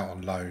not gone out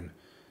on loan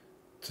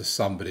to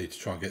somebody to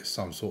try and get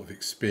some sort of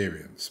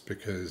experience,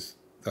 because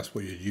that's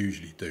what you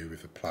usually do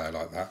with a player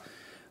like that.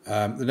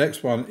 The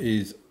next one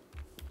is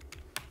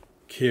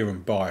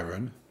Kieran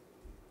Byron.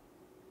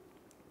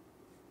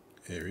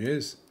 Here he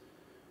is.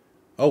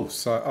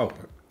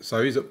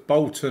 So he's at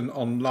Bolton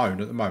on loan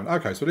at the moment.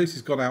 Okay, so at least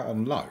he's gone out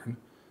on loan.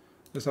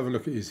 Let's have a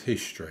look at his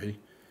history.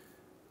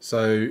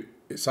 So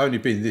it's only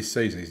been this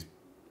season. He's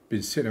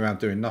been sitting around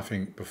doing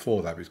nothing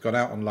before that. But he's gone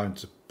out on loan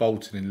to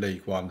Bolton in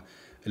League One.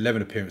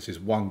 11 appearances,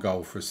 1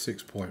 goal for a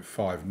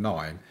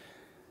 6.59.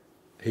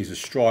 He's a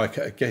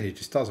striker. Again, he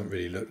just doesn't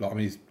really look like...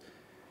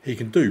 he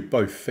can do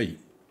both feet.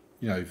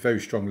 Very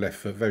strong left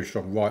foot, very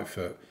strong right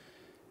foot.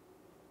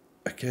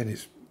 Again,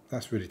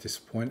 that's really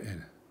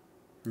disappointing.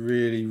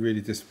 Really,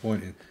 really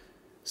disappointing.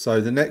 So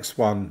the next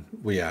one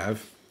we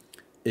have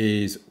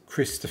is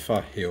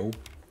Christopher Hill.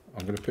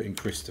 I'm going to put in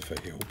Christopher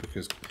Hill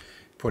because you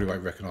probably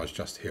won't recognise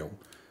just Hill.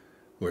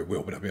 Or it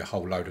will, but there'll be a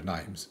whole load of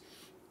names.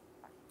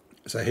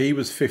 So he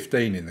was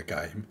 15 in the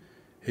game.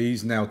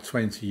 He's now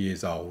 20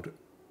 years old.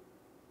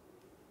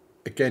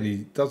 Again, he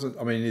doesn't...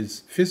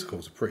 his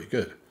physicals are pretty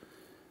good.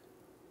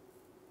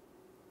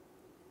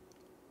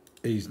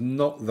 He's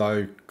not,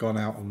 though, gone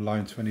out on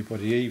loan to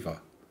anybody either.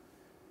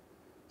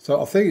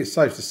 So I think it's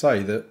safe to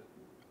say that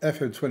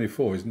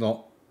FM24 is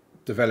not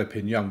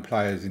developing young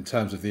players in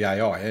terms of the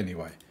AI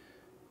anyway,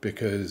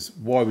 because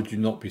why would you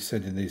not be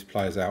sending these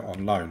players out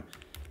on loan?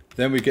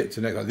 Then we get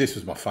to next. Like, this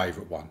was my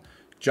favourite one,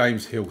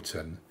 James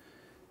Hilton.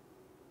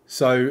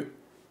 So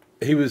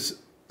he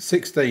was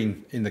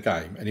 16 in the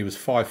game, and he was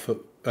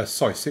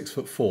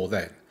 6'4"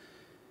 then.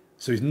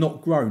 So he's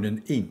not grown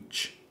an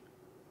inch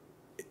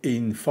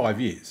in 5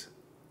 years.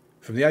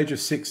 From the age of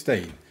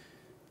 16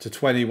 to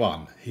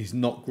 21, he's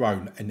not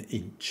grown an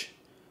inch.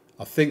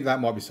 I think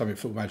that might be something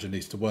Football Manager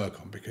needs to work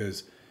on,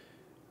 because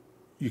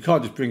you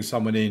can't just bring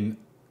someone in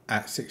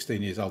at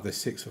 16 years old, they're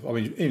 6 foot. I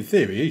mean, in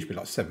theory, he should be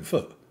like 7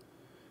 foot.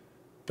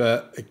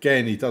 But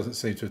again, he doesn't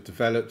seem to have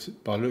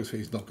developed. By the looks of it,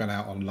 he's not gone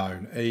out on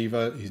loan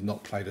either. He's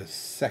not played a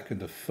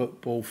second of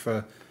football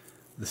for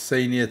the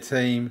senior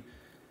team.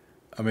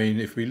 I mean,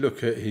 if we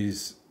look at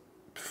his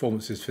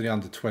performances for the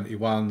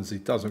under-21s, he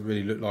doesn't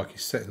really look like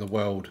he's setting the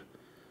world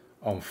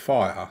on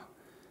fire.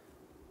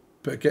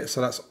 But again,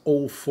 so that's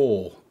all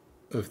 4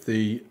 of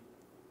the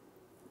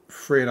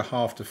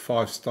 3.5 to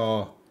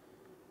 5-star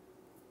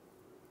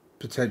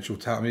potential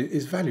talent. I mean,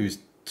 his value is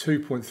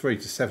 2.3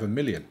 to 7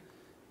 million.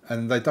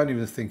 And they don't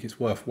even think it's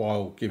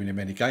worthwhile giving him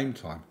any game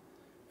time,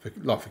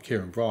 like for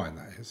Kieran Bryan,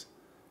 that is.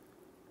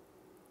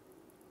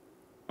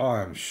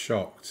 I am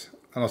shocked,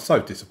 and I'm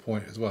so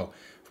disappointed as well.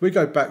 If we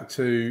go back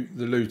to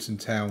the Luton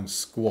Town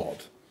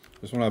squad,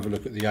 I just want to have a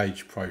look at the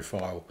age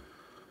profile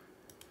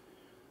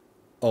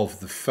of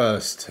the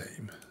first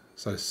team.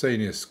 So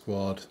senior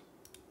squad,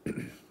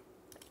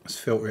 let's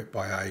filter it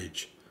by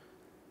age.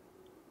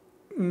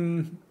 I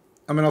mean,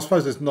 I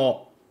suppose there's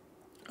not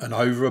an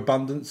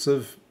overabundance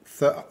of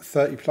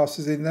 30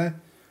 pluses in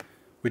there.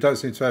 We don't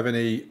seem to have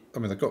any. I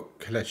mean, they've got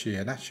Kelechi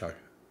Iheanacho.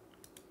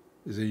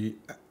 Is he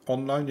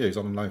on loan? Yeah, he's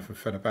on loan from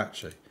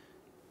Fenerbahce.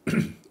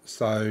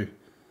 So,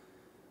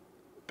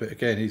 but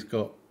again, he's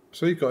got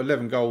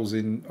 11 goals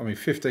in. I mean,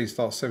 15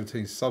 starts,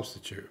 17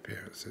 substitute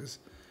appearances.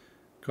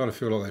 Kind of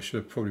feel like they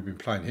should have probably been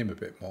playing him a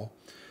bit more.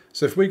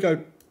 So if we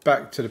go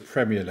back to the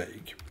Premier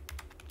League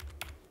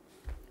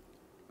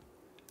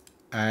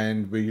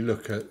and we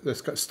look at,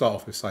 let's start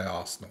off with, say,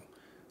 Arsenal.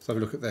 Let's have a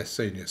look at their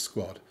senior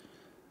squad.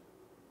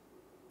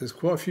 There's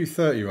quite a few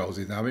 30-year-olds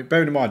in there. I mean,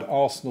 bearing in mind,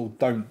 Arsenal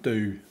don't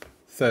do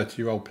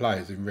 30-year-old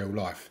players in real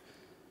life.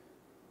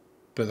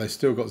 But they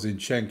still got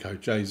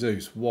Zinchenko,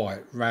 Jesus,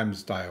 White,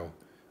 Ramsdale,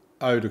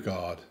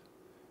 Odegaard.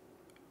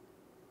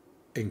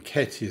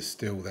 Nketiah's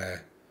still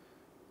there.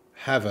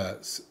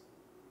 Havertz.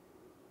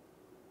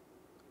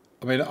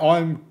 I mean,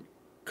 I'm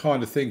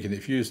kind of thinking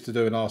if you used to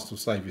do an Arsenal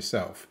save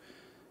yourself,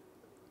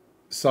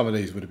 some of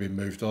these would have been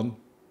moved on.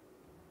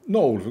 Not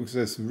all of them, because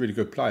there's some really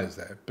good players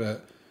there,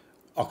 but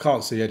I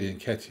can't see Eddie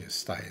Nketiah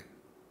staying.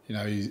 You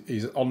know,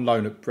 he's on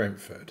loan at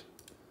Brentford,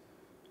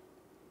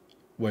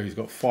 where he's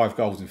got 5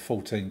 goals in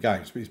 14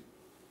 games, but he's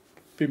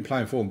been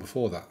playing for them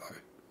before that, though.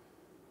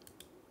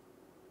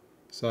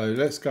 So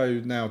let's go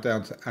now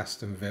down to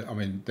Aston Villa. I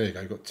mean, there you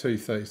go, you've got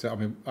 237.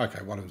 I mean,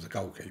 okay, one of them's a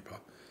goalkeeper.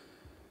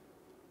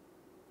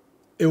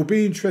 It'll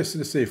be interesting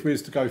to see if we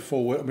was to go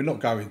forward. I mean, not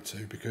going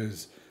to,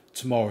 because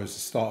tomorrow is the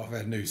start of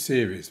our new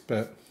series,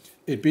 but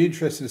it'd be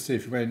interesting to see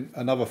if we went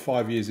another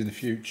 5 years in the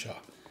future,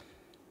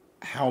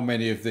 how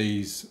many of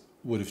these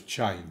would have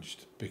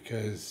changed,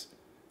 because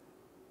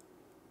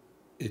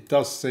it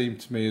does seem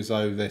to me as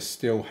though they're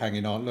still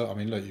hanging on. Look, I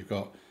mean, look, you've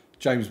got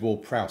James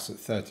Ward-Prowse at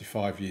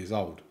 35 years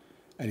old,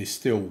 and he's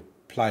still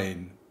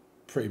playing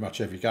pretty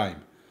much every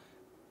game.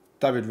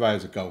 David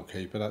Raya's a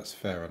goalkeeper, that's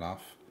fair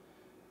enough.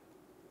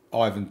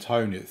 Ivan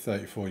Toney at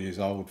 34 years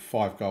old,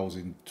 5 goals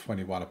in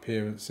 21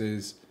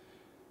 appearances.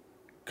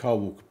 Kyle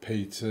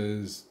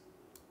Walker-Peters.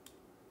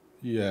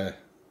 Yeah,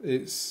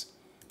 this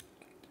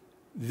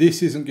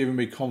isn't giving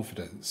me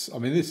confidence. I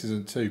mean, this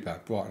isn't too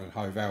bad, Brighton and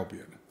Hove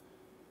Albion.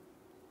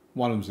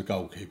 One of them's a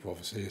goalkeeper,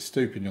 obviously.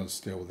 Estupiñán's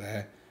still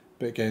there.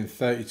 But again,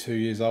 32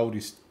 years old,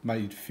 he's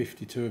made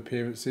 52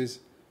 appearances.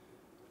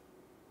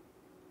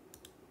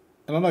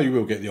 And I know you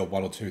will get the odd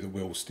one or two that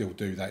will still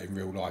do that in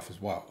real life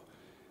as well.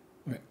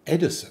 I mean,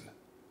 Ederson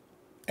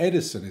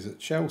is at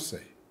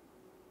Chelsea.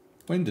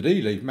 When did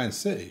he leave Man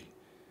City?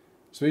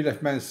 So he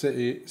left Man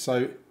City.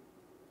 So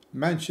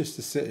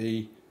Manchester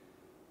City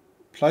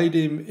played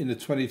him in the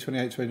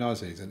 2028-29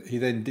 season. He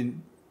then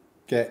didn't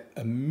get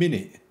a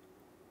minute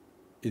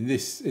in the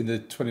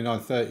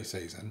 29-30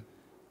 season.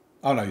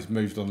 Oh no, he's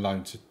moved on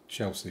loan to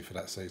Chelsea for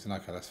that season.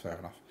 Okay, that's fair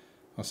enough.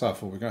 I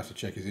thought we're going to have to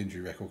check his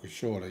injury record, because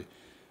surely.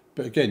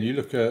 But again, you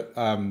look at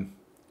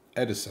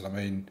Ederson. I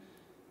mean,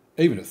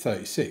 even at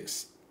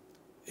 36,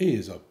 he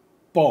is a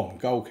bomb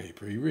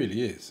goalkeeper. He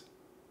really is.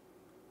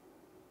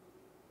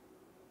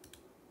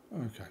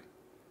 Okay.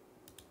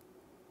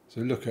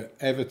 So look at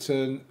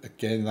Everton.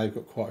 Again, they've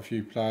got quite a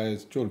few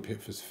players. Jordan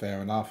Pickford's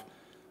fair enough.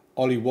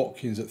 Ollie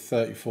Watkins at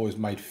 34 has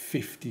made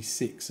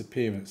 56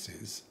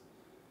 appearances.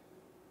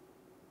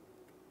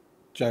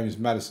 James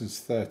Maddison's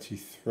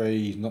 33.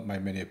 He's not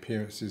made many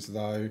appearances,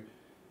 though.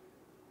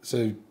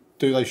 So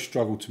do they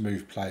struggle to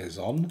move players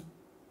on?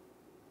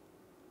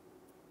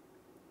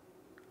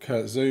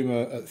 Kurt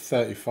Zouma at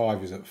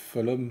 35 is at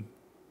Fulham.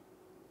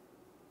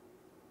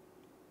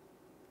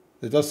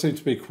 there does seem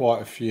to be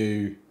quite a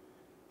few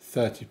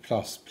 30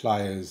 plus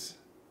players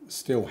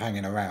still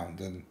hanging around,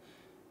 and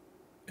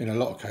in a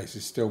lot of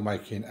cases still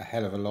making a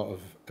hell of a lot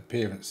of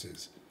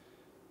appearances.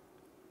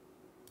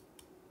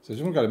 So I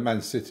just want to go to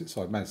Man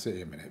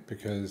City a minute,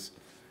 because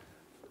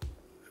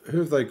who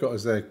have they got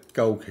as their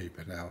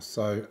goalkeeper now?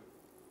 So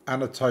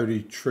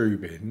Anatoly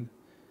Trubin.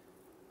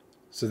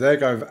 So they're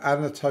going for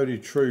Anatoly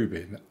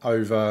Trubin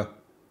over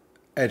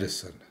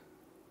Ederson.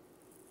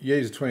 Yeah,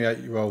 he's a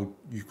 28-year-old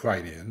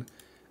Ukrainian,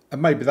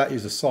 and maybe that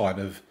is a sign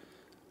of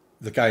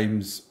the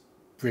game's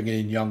bringing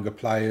in younger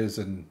players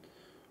and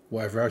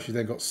whatever else. You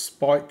then got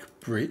Spike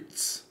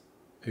Brits,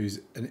 who's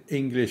an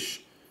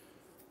English,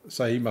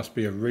 so he must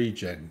be a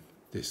regen,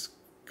 this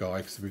guy,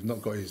 because we've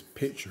not got his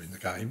picture in the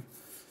game.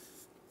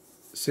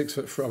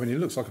 6'3". I mean, he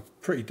looks like a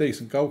pretty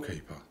decent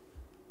goalkeeper,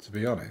 to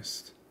be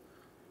honest.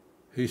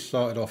 He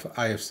started off at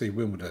AFC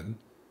Wimbledon.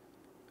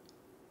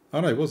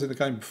 Oh no, he was in the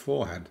game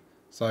beforehand.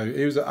 So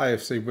he was at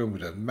AFC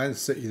Wimbledon. Man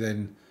City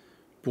then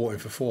bought him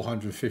for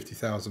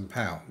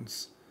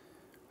 £450,000,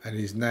 and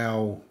he's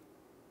now,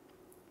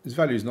 his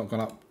value's not gone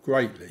up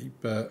greatly,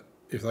 but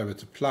if they were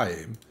to play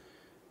him,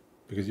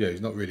 because yeah,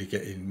 he's not really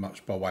getting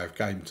much by way of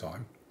game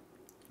time.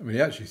 I mean,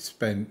 he actually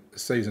spent a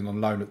season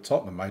on loan at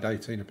Tottenham, made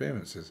 18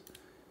 appearances.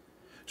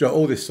 Do you know,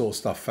 all this sort of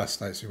stuff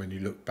fascinates me when you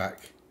look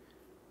back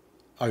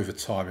over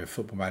time in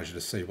Football Manager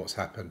to see what's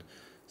happened.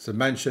 So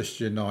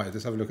Manchester United,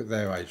 let's have a look at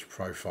their age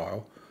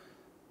profile.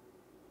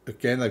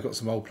 Again, they've got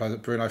some old players.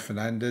 Bruno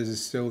Fernandes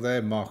is still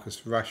there.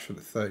 Marcus Rashford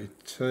at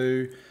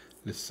 32.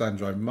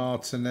 Lisandro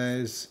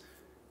Martinez.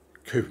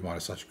 Cooper Mine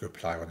is such a good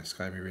player on this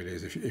game, he really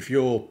is. If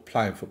you're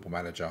playing Football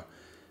Manager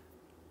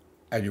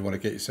and you want to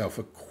get yourself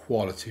a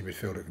quality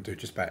midfielder that can do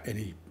just about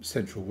any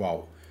central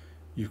role,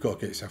 you've got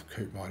to get yourself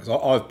Cooper Mine.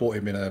 I've bought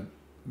him in a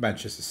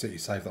Manchester City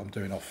save that I'm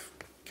doing off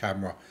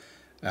camera,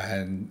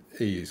 and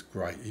he is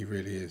great, he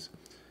really is.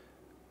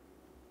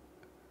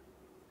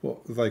 What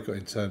have they got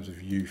in terms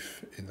of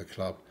youth in the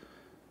club?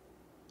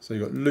 So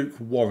you've got Luke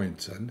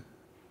Warrington,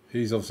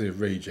 he's obviously a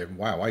regen.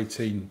 Wow,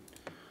 18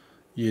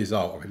 years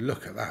old. I mean,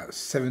 look at that,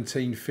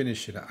 17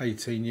 finishing at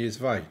 18 years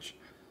of age.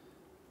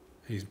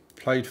 He's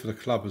played for the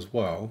club as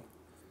well.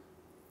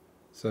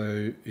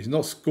 So he's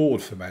not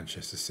scored for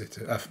Manchester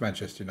City, for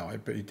Manchester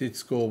United, but he did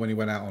score when he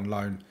went out on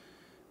loan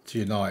to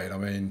United. I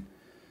mean,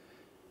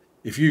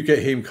 if you get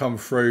him come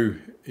through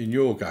in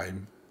your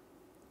game,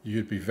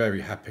 you'd be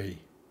very happy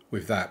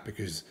with that,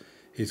 because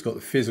he's got the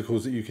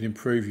physicals that you can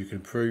improve. You can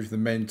improve the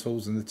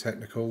mentals and the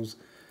technicals.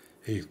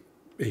 He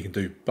can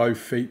do both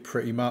feet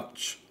pretty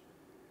much.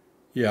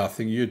 Yeah, I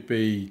think you'd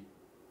be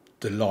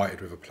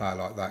delighted with a player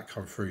like that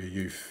come through your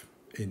youth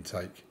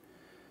intake.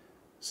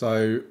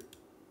 So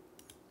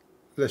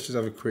let's just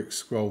have a quick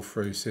scroll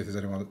through, see if there's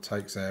anyone that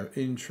takes their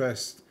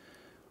interest.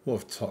 What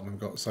have Tottenham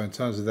got? So in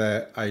terms of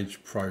their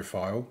age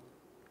profile,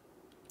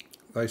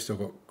 they've still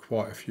got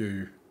quite a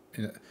few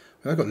in it.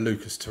 They've got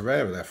Lucas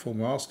Torreira, their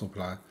former Arsenal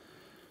player.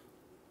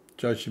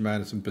 Joachim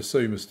Anderson,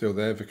 Basuma's still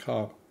there.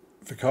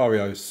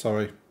 Vicario,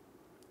 sorry,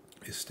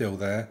 is still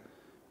there.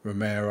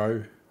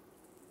 Romero.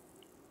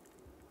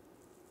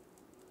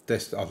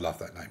 I love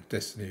that name,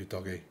 Destiny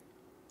Doggy.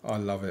 I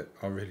love it,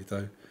 I really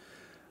do.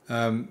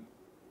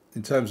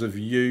 In terms of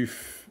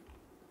youth,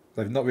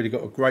 they've not really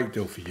got a great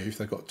deal for youth.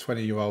 They've got a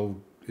 20-year-old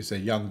is their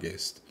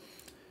youngest.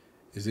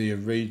 Is he a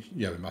reg?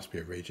 Yeah, it must be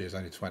a reg. He's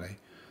only 20.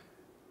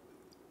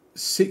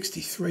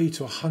 63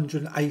 to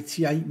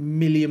 188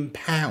 million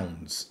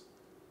pounds.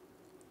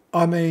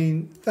 I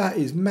mean, that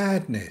is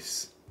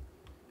madness.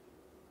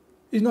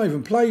 He's not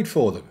even played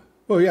for them.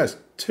 Well, he has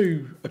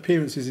 2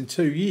 appearances in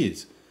 2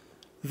 years.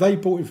 They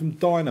bought him from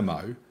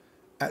Dynamo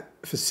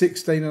for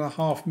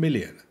 16.5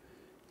 million,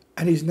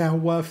 and he's now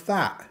worth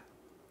that.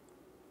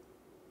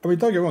 I mean,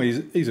 don't get me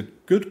wrong, he's a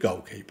good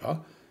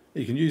goalkeeper.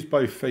 He can use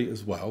both feet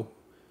as well,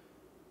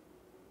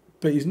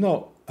 but he's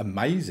not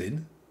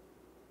amazing.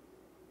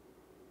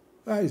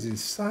 That is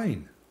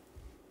insane.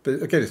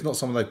 But again, it's not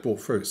someone they've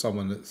brought through. It's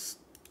someone that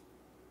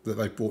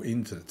they've brought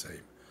into the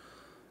team.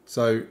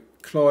 So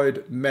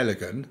Clyde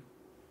Melligan,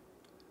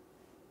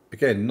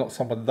 again, not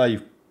someone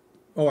they've.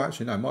 Oh,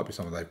 actually, no, it might be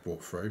someone they've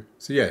brought through.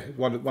 So yeah,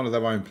 one of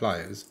their own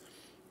players.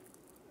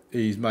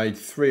 He's made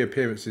 3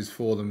 appearances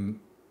for them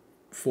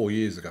 4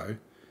 years ago.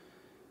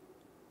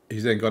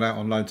 He's then gone out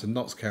on loan to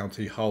Notts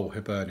County, Hull,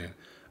 Hibernian.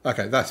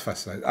 Okay, that's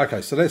fascinating.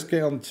 Okay, so let's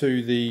get on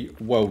to the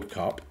World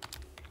Cup.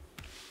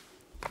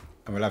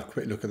 And we'll have a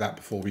quick look at that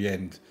before we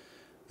end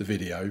the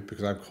video,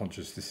 because I'm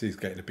conscious this is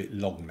getting a bit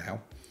long now.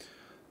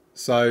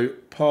 So,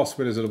 past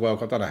winners of the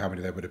World Cup, I don't know how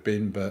many there would have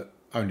been, but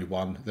only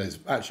one. There's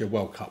actually a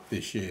World Cup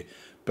this year,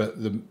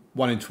 but the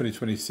one in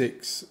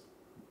 2026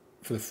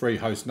 for the 3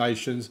 host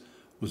nations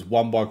was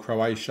won by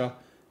Croatia.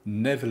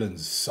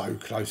 Netherlands so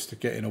close to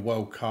getting a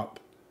World Cup.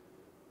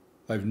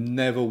 They've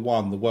never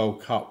won the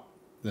World Cup,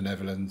 the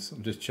Netherlands.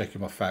 I'm just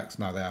checking my facts.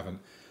 No, they haven't.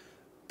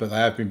 But they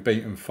have been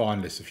beaten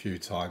finalists a few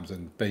times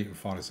and beaten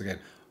finalists again.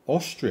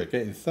 Austria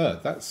getting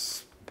 3rd.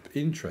 That's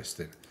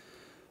interesting.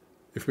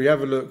 If we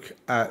have a look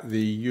at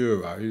the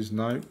Euros,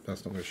 no,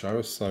 that's not going to show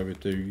us. So we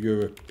do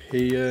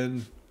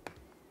European.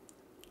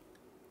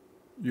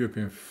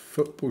 European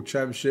Football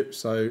Championship.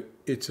 So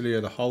Italy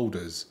are the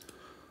holders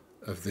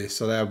of this.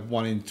 So they had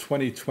one in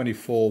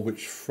 2024,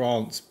 which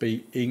France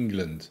beat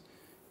England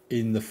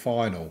in the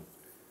final.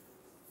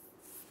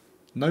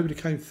 Nobody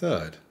came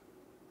third.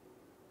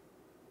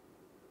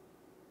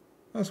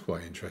 That's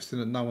quite interesting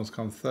that no one's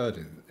come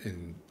third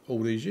in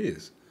all these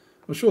years.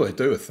 I'm sure they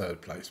do a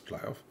third place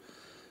playoff.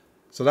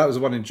 So that was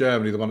the one in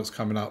Germany, the one that's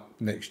coming up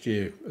next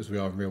year as we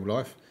are in real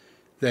life.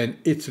 Then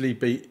Italy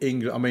beat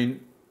England. I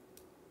mean,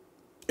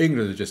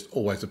 England are just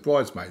always the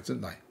bridesmaids,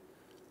 aren't they?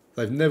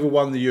 They've never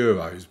won the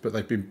Euros, but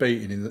they've been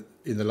beaten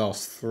in the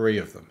last 3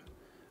 of them.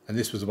 And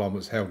this was the one that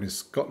was held in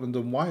Scotland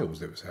and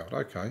Wales. It was held.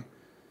 Okay.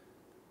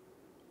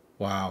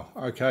 Wow.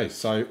 Okay.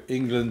 So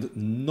England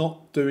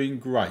not doing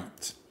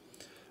great.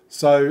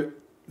 So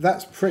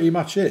that's pretty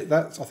much it.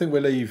 I think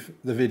we'll leave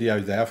the video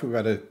there. I think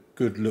we've had a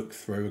good look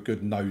through, a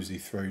good nosy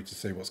through to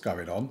see what's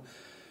going on.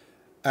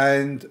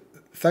 And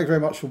thank you very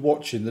much for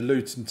watching the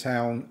Luton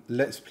Town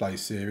Let's Play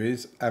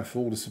series and for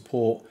all the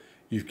support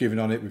you've given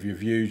on it with your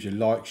views, your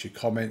likes, your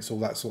comments, all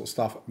that sort of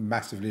stuff.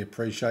 Massively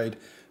appreciated.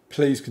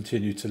 Please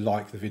continue to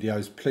like the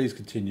videos. Please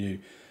continue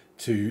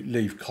to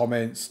leave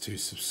comments, to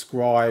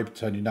subscribe,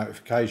 turn your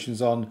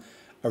notifications on.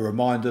 A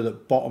reminder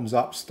that Bottoms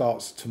Up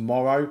starts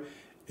tomorrow.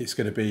 It's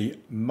going to be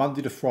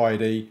Monday to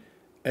Friday,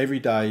 every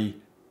day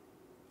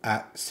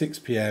at 6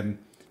 PM.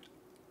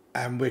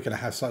 And we're going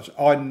to have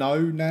I know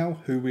now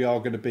who we are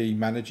going to be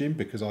managing,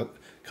 because a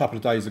couple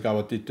of days ago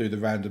I did do the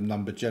random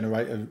number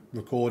generator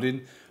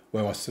recording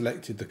where I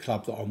selected the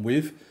club that I'm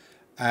with.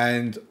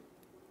 And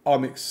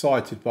I'm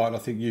excited by it, and I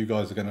think you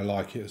guys are going to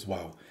like it as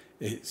well.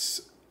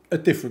 It's a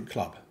different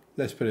club,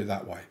 let's put it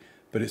that way.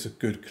 But it's a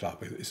good club.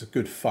 It's a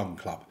good, fun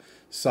club.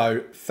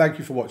 So thank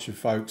you for watching,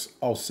 folks.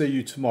 I'll see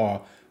you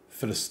tomorrow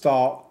for the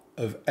start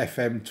of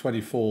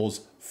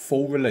FM24's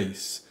full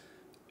release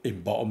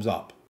in Bottoms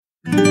Up.